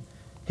here.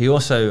 He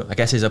also, I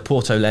guess, is a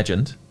Porto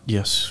legend.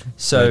 Yes.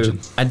 So,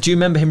 legend. and do you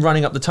remember him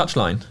running up the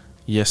touchline?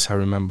 Yes, I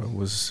remember.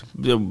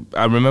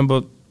 I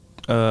remember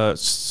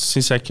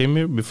since I came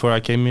here. Before I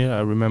came here,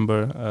 I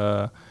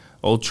remember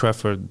Old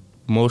Trafford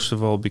most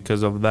of all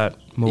because of that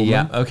moment.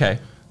 Yeah. Okay.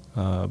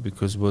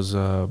 Because it was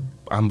an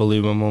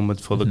unbelievable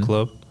moment for the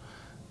club,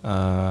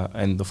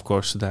 and of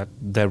course that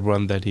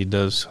run that he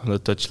does on the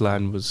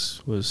touchline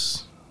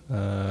was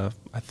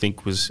I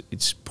think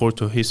it's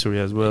Porto history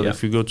as well.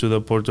 If you go to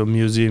the Porto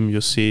Museum,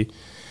 you see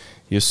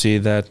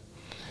that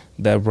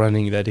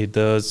running that he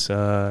does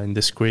in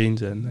the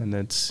screens, and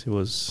it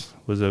was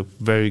a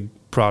very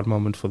proud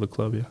moment for the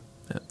club.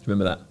 Yeah.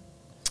 Remember that?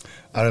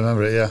 I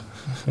remember it. Yeah,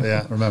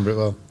 I remember it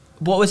well.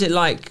 What was it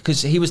like?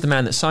 Because he was the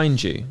man that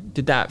signed you.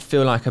 Did that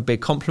feel like a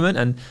big compliment?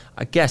 And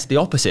I guess the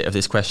opposite of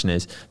this question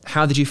is,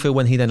 how did you feel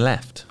when he then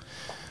left?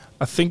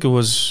 I think it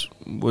was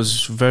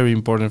very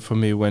important for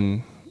me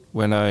when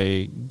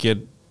I get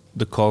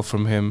the call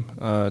from him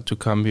to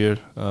come here,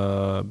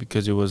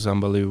 because it was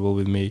unbelievable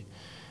with me.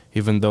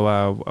 Even though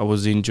I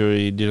was injured,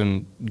 he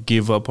didn't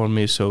give up on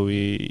me. So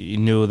he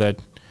knew that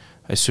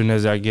as soon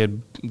as I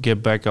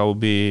get back, I will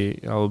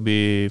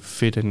be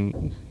fit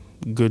and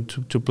good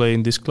to play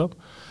in this club.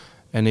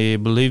 And he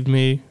believed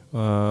me,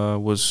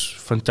 was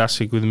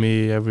fantastic with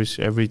me every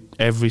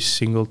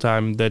single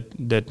time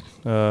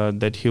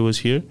that he was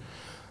here,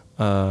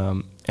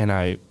 and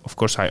I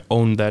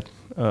owned that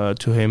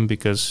to him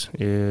because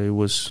it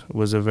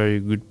was a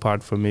very good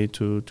part for me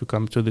to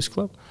come to this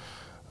club.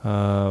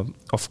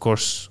 Of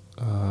course,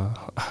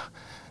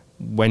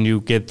 when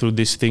you get through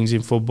these things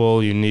in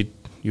football,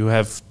 you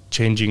have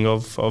changing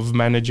of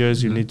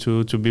managers. You need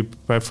to be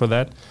prepared for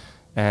that.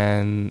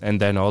 And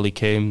then Oli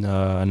came,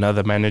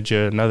 another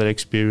manager, another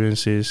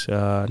experiences,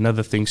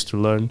 another things to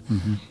learn.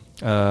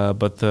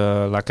 But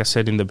like I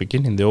said in the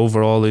beginning, the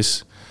overall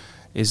is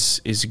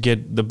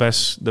get the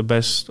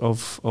best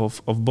of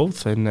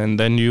both, and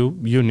then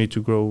you need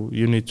to grow.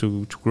 You need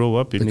to grow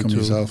up. You Become need to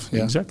yourself,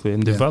 exactly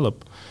and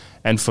develop.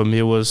 And for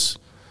me, was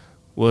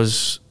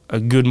a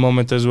good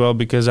moment as well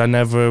because I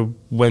never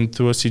went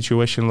through a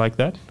situation like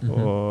that,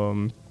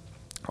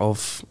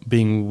 of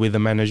being with a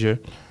manager.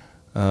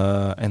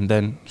 And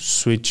then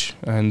switch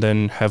and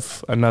then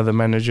have another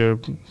manager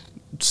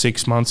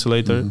 6 months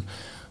later.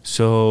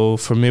 So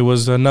for me it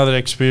was another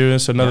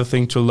experience, another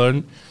thing to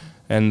learn,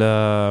 and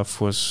it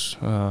was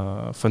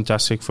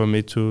fantastic for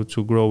me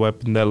to grow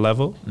up in that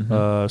level,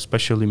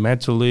 especially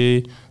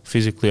mentally,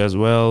 physically as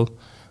well.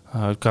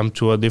 Come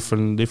to a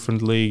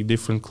different league,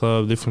 different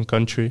club, different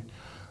country.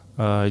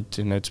 And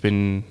it's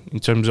been, in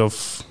terms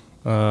of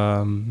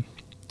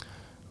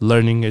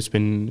learning, it's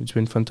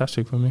been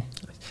fantastic for me.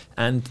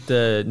 And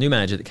the new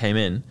manager that came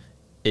in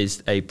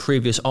is a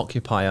previous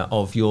occupier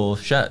of your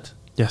shirt.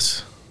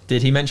 Yes.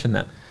 Did he mention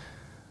that?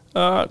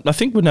 I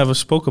think we never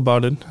spoke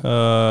about it.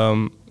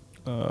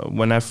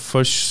 When I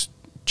first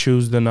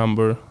chose the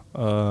number,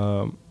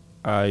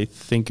 I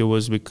think it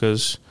was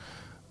because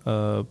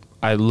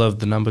I loved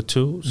the number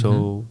 2.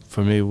 So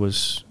for me, it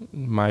was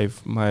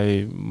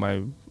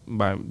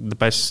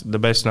the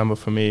best number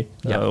for me,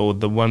 or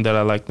the one that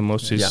I like the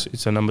most is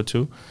it's a number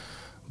 2.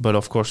 But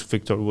of course,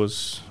 Victor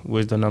was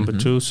with the number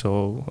 2,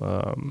 so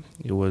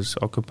it was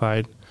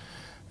occupied.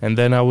 And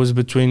then I was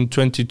between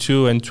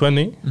 22 and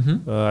 20.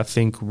 I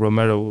think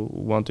Romero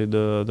wanted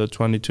the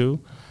 22.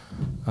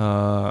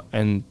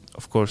 And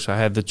of course, I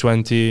had the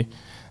 20.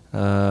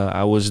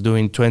 I was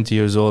doing 20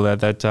 years old at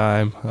that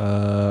time.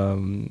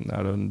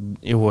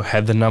 It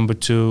had the number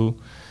 2.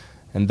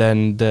 And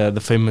then the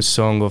famous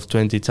song of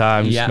 20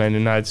 times, Man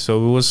United. So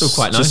it was still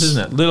quite nice,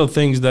 isn't it? Little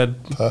things that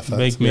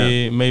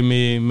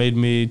made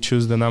me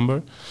choose the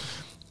number,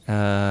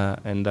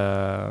 and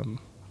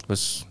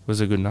was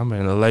a good number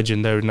and a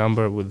legendary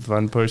number with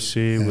Van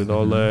Persie, with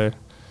Ole,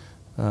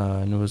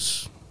 and it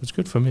was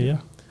good for me.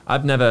 Yeah,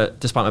 I've never,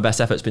 despite my best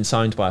efforts, been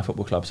signed by a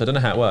football club, so I don't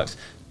know how it works.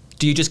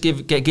 do you just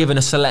get given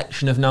a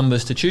selection of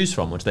numbers to choose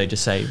from, or do they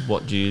just say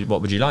what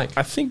would you like?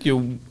 I think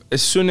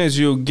as soon as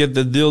you get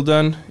the deal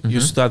done,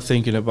 you start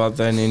thinking about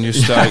that, and you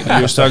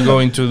start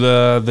going to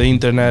the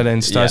internet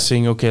and start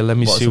saying, okay, let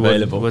me see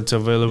what's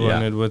available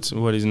and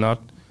what is not.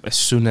 As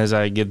soon as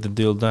I get the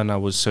deal done, I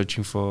was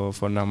searching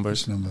for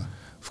numbers.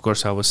 Of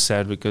course, I was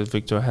sad because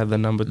Victor had the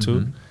number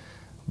 2,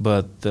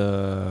 but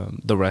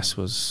the rest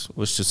was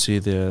to see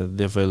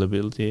the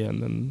availability,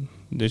 and then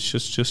it's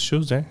just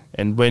choose there.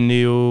 And when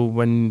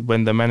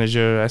the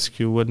manager asks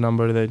you what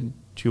number that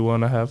you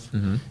want to have,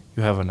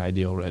 you have an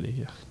idea already.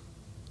 Yeah.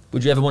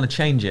 Would you ever want to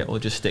change it, or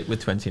just stick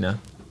with 20 now?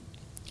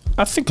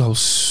 I think I'll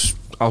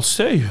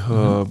stay.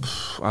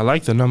 I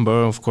like the number,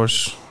 of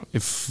course.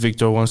 If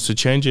Victor wants to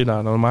change it,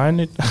 I don't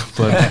mind it.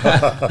 But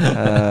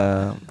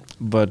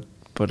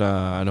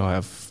I don't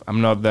have.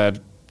 I'm not that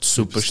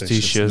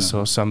superstitious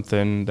or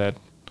something that.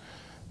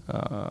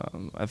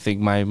 I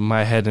think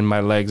my head and my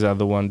legs are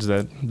the ones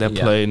that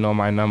play, not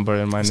my number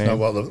and my name.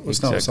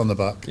 It's not what's on the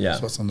back. Yeah.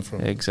 It's what's on the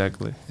front.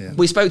 Exactly. Yeah.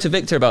 We spoke to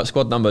Victor about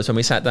squad numbers when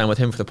we sat down with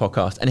him for the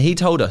podcast, and he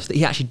told us that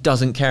he actually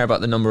doesn't care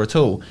about the number at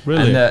all.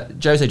 Really?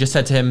 And Jose just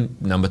said to him,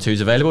 number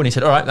 2's available, and he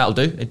said, all right, that'll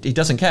do. He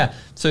doesn't care.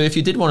 So if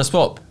you did want to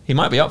swap, he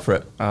might be up for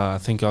it. I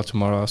think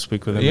tomorrow I'll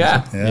speak with him.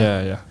 Yeah.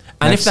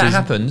 And Next if that season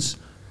happens,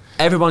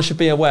 everyone should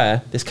be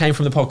aware this came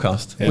from the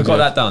podcast. We got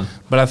that done.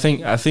 But I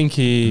think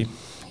he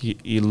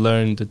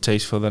learned the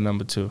taste for the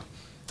number 2.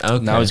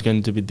 Okay. Now it's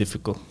going to be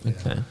difficult.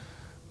 Okay.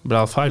 But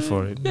I'll fight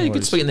for it. Yeah, you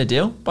could sweeten the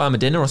deal. Buy him a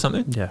dinner or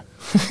something. Yeah.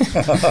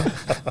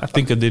 I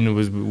think a dinner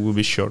will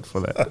be short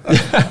for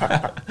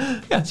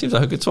that. Yeah, seems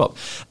like a good swap.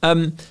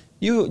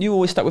 You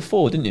always stuck with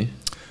 4, didn't you?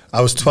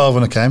 I was 12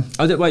 when I came.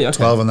 Oh, were you? Okay.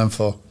 12 and then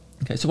 4.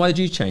 Okay, so why did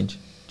you change?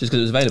 Just because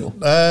it was available?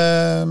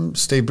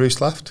 Steve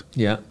Bruce left.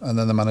 Yeah. And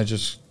then the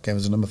managers gave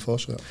us a number 4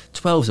 shirt.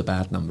 12's a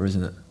bad number,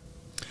 isn't it?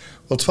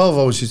 Well, 12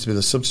 always used to be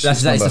the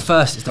substitute number. It's the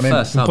first. It's the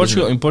first. In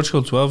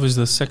Portugal, 12 is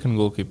the second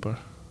goalkeeper.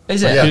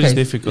 Is it? Yeah. It's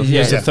difficult.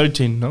 Yeah. It's a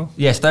 13, no?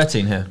 Yes,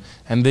 13 here.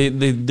 And they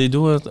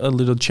do a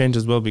little change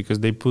as well, because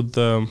they put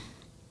the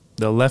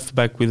left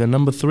back with a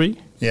number 3.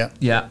 Yeah.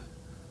 Yeah.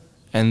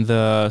 And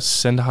the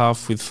centre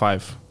half with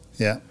 5.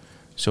 Yeah.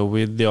 So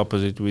with the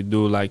opposite, we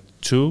do like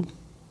 2,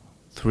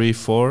 3,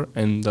 4,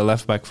 and the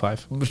left back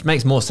 5. Which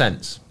makes more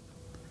sense.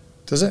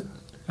 Does it?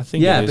 I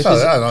think Yeah, it is.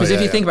 because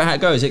if you think about how it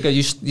goes,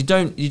 you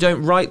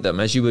don't write them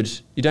as you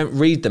don't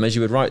read them as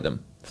you would write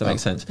them. If that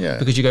makes sense. Yeah.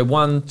 Because you go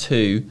 1,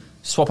 2,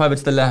 swap over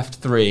to the left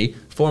 3,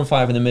 4 and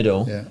 5 in the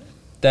middle. Yeah.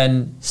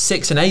 Then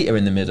 6 and 8 are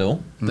in the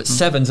middle, but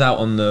 7's out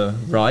on the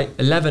right,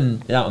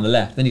 11 is out on the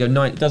left. Then you go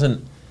 9. It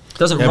doesn't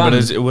run.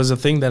 But it was a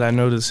thing that I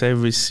noticed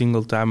every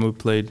single time we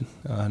played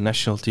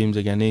national teams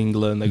against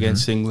England.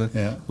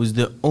 Yeah. Was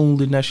the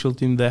only national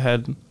team that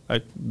had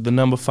like the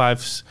number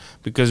 5s,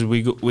 because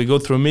we go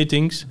through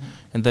meetings,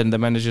 and then the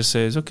manager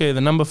says, okay,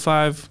 the number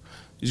 5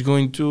 is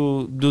going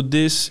to do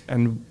this,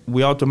 and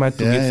we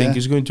automatically think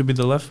it's going to be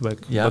the left back.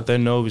 Yeah. But they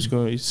know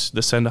it's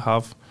the centre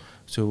half.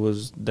 So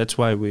that's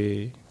why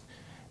we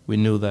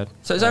knew that.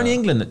 So it's only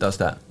England that does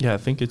that. Yeah, I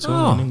think it's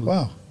only in England.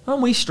 Wow.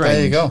 Aren't we strange?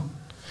 There you go.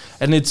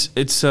 And it's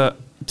a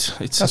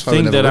That's why we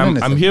thing never that win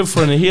I'm anything. here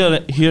for a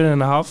year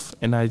and a half,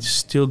 and I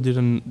still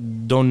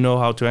don't know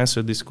how to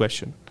answer this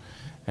question,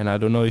 and I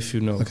don't know if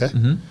you know. Okay.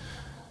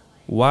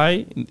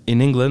 Why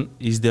in England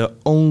is the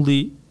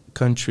only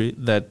country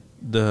that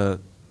the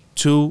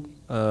 2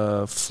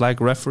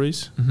 flag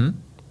referees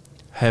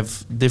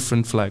have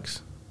different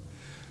flags?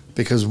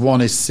 Because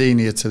one is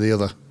senior to the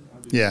other.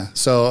 Yeah.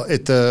 So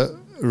if the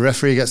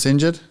referee gets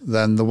injured,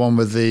 then the one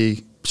with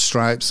the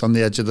stripes on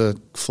the edge of the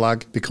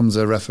flag becomes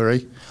a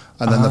referee,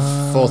 and then the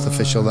 4th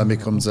official then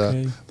becomes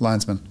a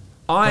linesman.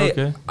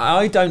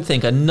 I don't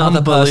think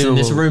another person in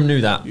this room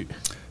knew that.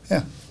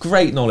 Yeah.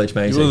 Great knowledge,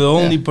 mate. You were the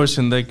only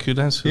person that could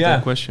answer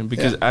that question,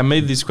 because I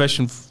made this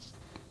question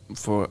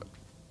for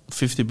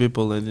 50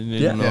 people and they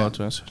didn't know how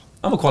to answer.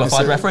 I'm a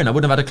qualified referee and I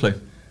wouldn't have had a clue.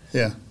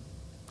 Yeah.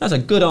 That's a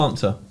good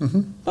answer.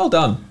 Well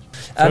done.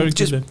 Very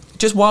good.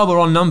 Just while we're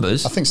on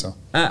numbers, I think so.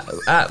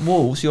 At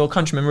Wolves, your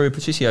countryman Rui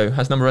Patricio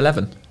has number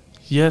 11.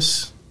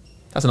 Yes.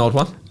 That's an odd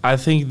one. I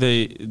think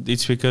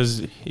it's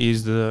because he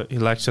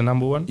likes the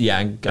number 1. Yeah,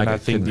 and I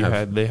think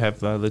they have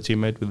the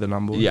teammate with the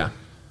number 1. Yeah.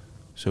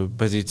 So,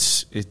 but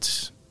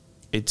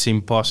it's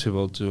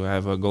impossible to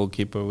have a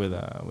goalkeeper with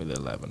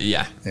 11.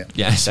 Yeah. Yeah.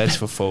 Yes. That's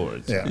for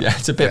forwards. Yeah. Yeah,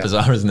 it's a bit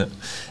bizarre, isn't it?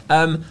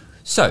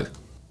 So,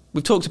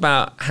 we've talked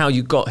about how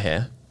you got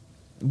here.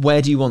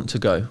 Where do you want to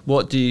go?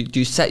 What do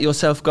you set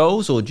yourself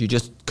goals, or do you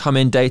just come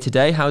in day to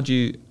day? How do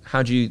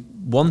you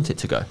want it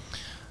to go?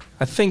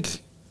 I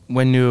think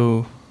when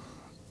you're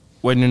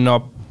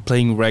not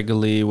playing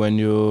regularly, when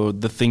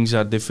the things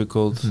are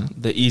difficult,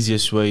 the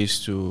easiest way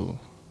is to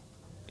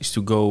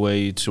go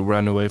away, to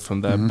run away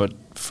from that. But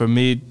for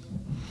me,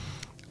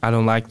 I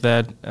don't like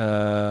that.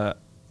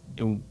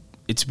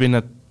 It's been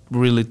a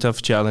really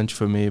tough challenge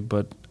for me,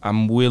 but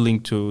I'm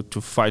willing to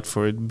fight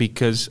for it,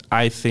 because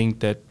I think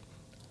that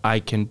I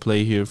can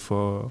play here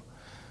for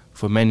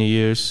many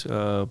years,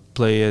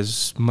 play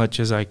as much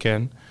as I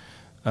can,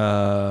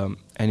 and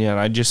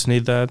I just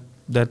need that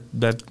that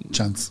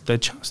chance,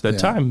 that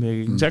time.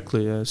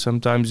 Exactly.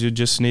 Sometimes you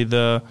just need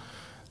that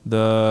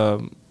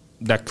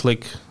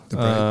click.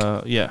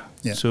 Yeah.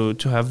 So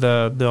to have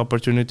the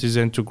opportunities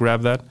and to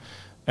grab that,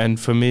 and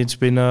for me, it's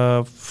been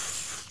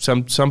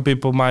some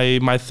people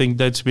might think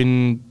that's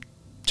been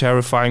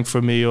terrifying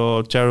for me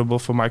or terrible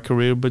for my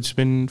career, but it's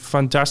been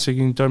fantastic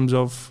in terms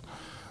of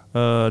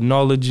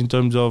knowledge, in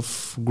terms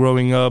of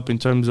growing up, in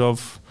terms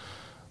of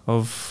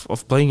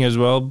playing as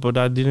well. But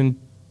I didn't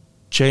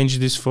change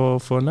this for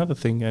another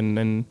thing,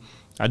 and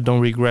I don't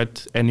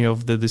regret any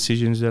of the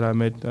decisions that I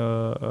made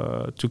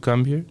to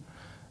come here.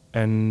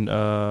 And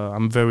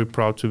I'm very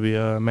proud to be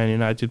a Man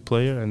United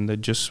player, and I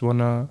just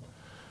wanna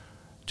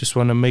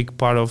make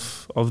part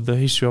of the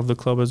history of the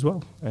club as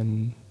well.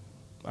 And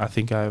I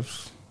think I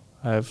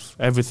have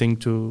everything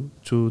to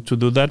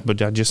do that,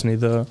 but I just need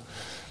the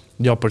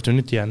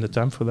opportunity and the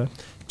time for that.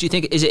 Do you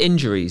think, is it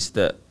injuries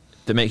that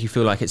make you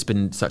feel like it's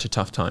been such a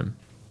tough time?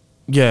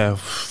 Yeah,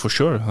 for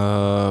sure.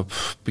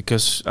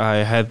 Because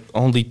I had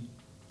only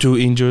 2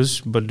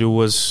 injuries, but there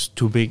was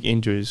 2 big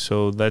injuries,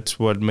 so that's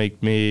what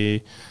made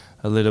me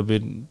a little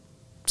bit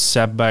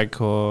setback,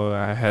 or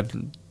I had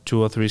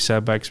 2 or 3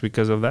 setbacks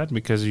because of that.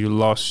 Because you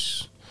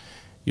lost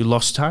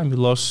time, you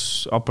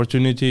lost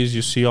opportunities.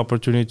 You see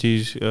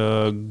opportunities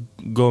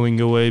going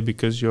away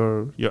because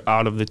you're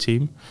out of the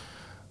team.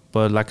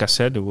 But like I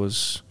said, it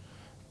was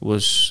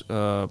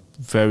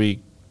very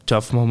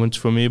tough moments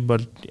for me.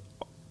 But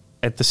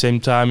at the same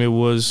time, it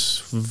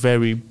was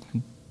very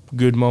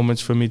good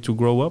moments for me to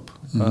grow up,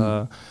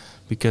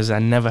 because I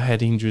never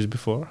had injuries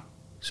before.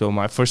 So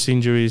my first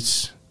injury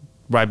is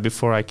right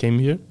before I came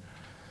here.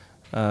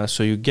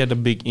 So you get a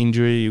big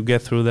injury, you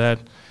get through that,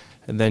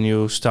 and then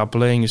you start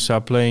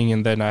playing,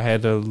 and then I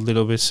had a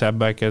little bit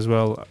setback as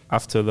well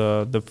after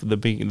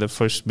the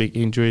first big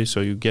injury.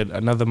 So you get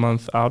another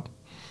month out,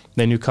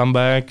 then you come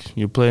back,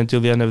 you play until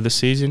the end of the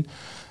season.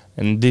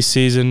 And this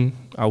season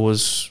I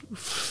was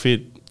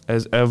fit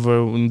as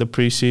ever in the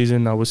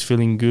preseason. I was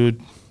feeling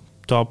good,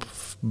 top,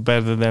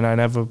 better than I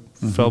never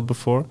felt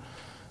before.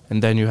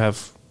 And then you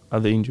have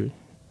other injury,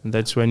 and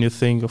that's when you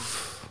think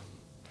of,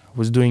 I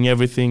was doing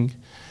everything,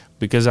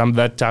 because I'm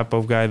that type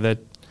of guy that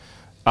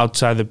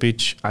outside the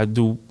pitch I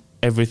do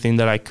everything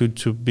that I could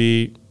to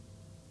be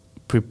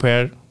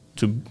prepared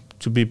to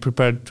be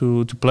prepared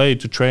to play,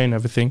 to train,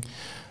 everything.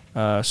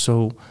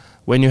 So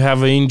when you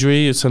have an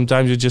injury,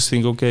 sometimes you just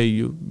think, okay,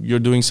 you're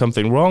doing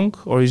something wrong,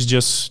 or it's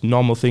just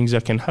normal things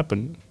that can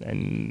happen.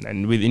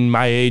 And within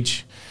my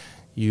age,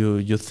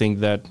 you think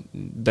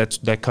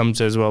that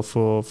comes as well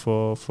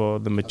for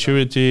the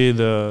maturity,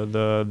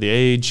 the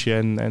age,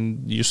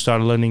 and you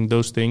start learning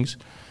those things.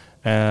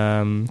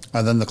 And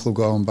then the club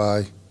go on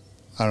by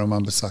Aaron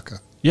Wan-Bissaka.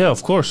 Yeah,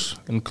 of course.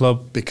 And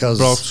club because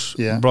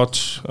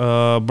brought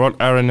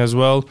Aaron as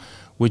well,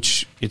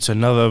 which it's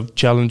another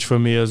challenge for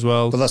me as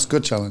well. But that's a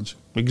good challenge.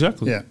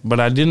 Exactly. Yeah. But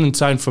I didn't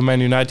sign for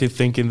Man United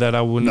thinking that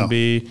I wouldn't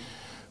be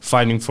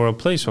fighting for a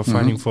place or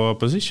fighting for a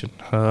position.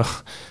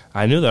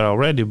 I knew that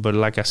already, but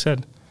like I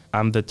said,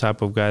 I'm the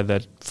type of guy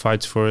that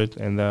fights for it,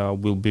 and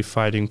will be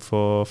fighting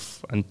for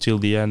until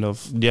the end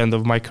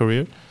of my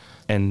career,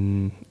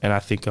 and I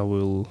think I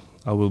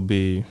will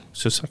be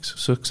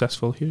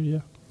successful here.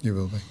 Yeah, you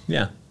will be.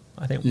 Yeah,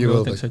 I think we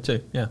all think so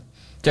too. Yeah,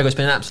 Diogo, it's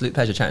been an absolute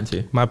pleasure chatting to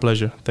you. My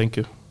pleasure. Thank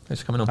you.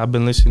 Thanks for coming on. I've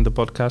been listening to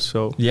the podcast,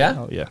 so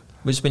yeah.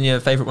 Which has been your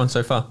favourite one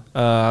so far?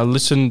 I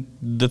listened.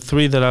 The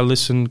 3 that I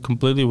listened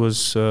completely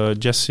was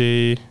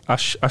Jesse,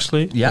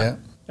 Ashley. Yeah.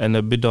 And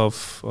a bit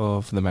of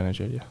the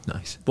manager, yeah.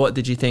 Nice. What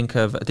did you think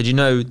of... Did you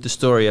know the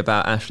story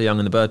about Ashley Young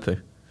and the bird poo?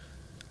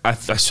 I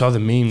saw the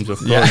memes, of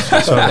course. Yeah.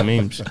 I saw the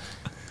memes.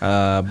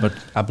 But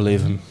I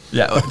believe him.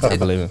 Yeah, I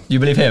believe him. You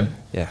believe him?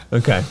 Yeah.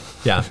 Okay.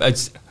 Yeah.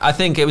 I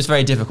think it was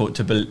very difficult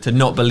to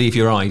not believe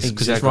your eyes,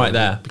 because it's right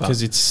there.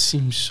 Because it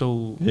seems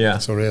so... Yeah.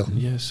 So real.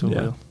 Yeah, so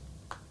real.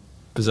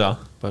 Bizarre.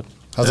 But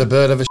has a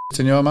bird ever shit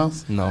in your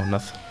mouth? No,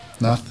 nothing.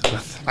 Nothing.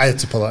 I had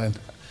to pull that in.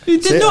 You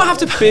did not have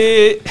to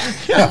be.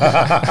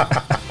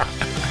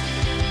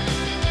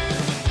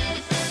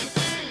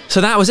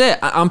 So that was it.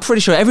 I'm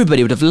pretty sure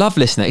everybody would have loved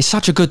listening. He's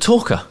such a good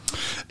talker.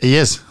 He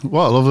is.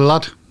 What a lovely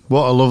lad.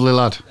 What a lovely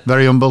lad.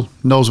 Very humble.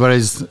 Knows where he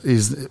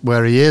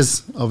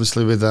is.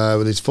 Obviously with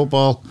his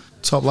football.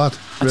 Top lad.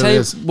 I tell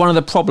you, one of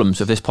the problems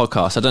with this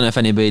podcast, I don't know if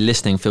anybody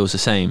listening feels the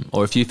same,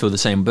 or if you feel the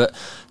same, but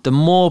the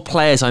more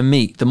players I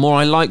meet, the more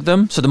I like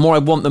them. So the more I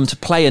want them to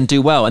play and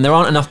do well. And there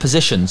aren't enough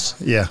positions.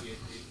 Yeah.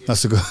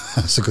 That's a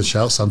good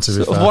shout, Sam, to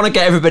be fair. I want to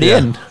get everybody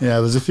in.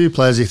 Yeah, there's a few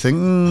players you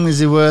think, is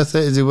he worth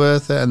it? Is he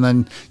worth it? And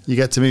then you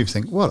get to meet him and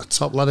think, what a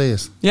top lad he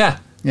is. Yeah.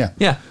 Yeah.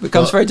 Yeah. It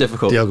becomes very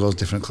difficult. Diogo's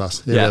different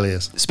class. He really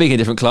is. Speaking of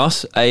different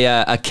class,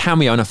 a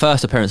cameo and a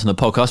first appearance on the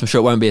podcast, I'm sure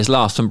it won't be his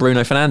last, from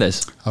Bruno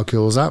Fernandes. How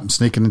cool was that?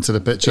 Sneaking into the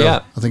picture.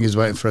 Yeah. I think he was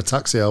waiting for a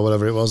taxi or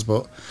whatever it was,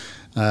 but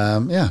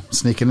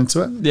sneaking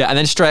into it. Yeah, and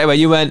then straight away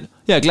you went,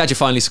 glad you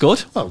finally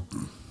scored. Well,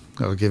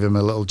 I'll give him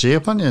a little G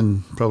up on you,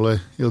 and probably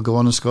he'll go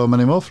on and score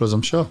many more for us,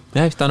 I'm sure.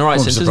 Yeah, he's done all right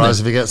since, I'm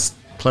surprised if he gets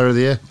Player of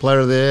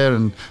the year,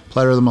 and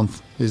player of the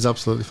month. He's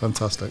absolutely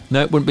fantastic.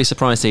 No, wouldn't be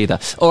surprised either.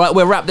 All right,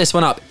 we'll wrap this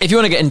one up. If you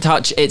want to get in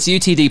touch, it's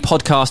UTD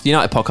Podcast,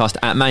 United Podcast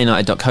at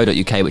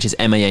manunited.co.uk, which is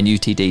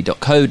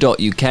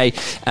manutd.co.uk.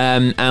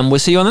 And we'll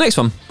see you on the next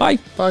one. Bye.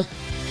 Bye.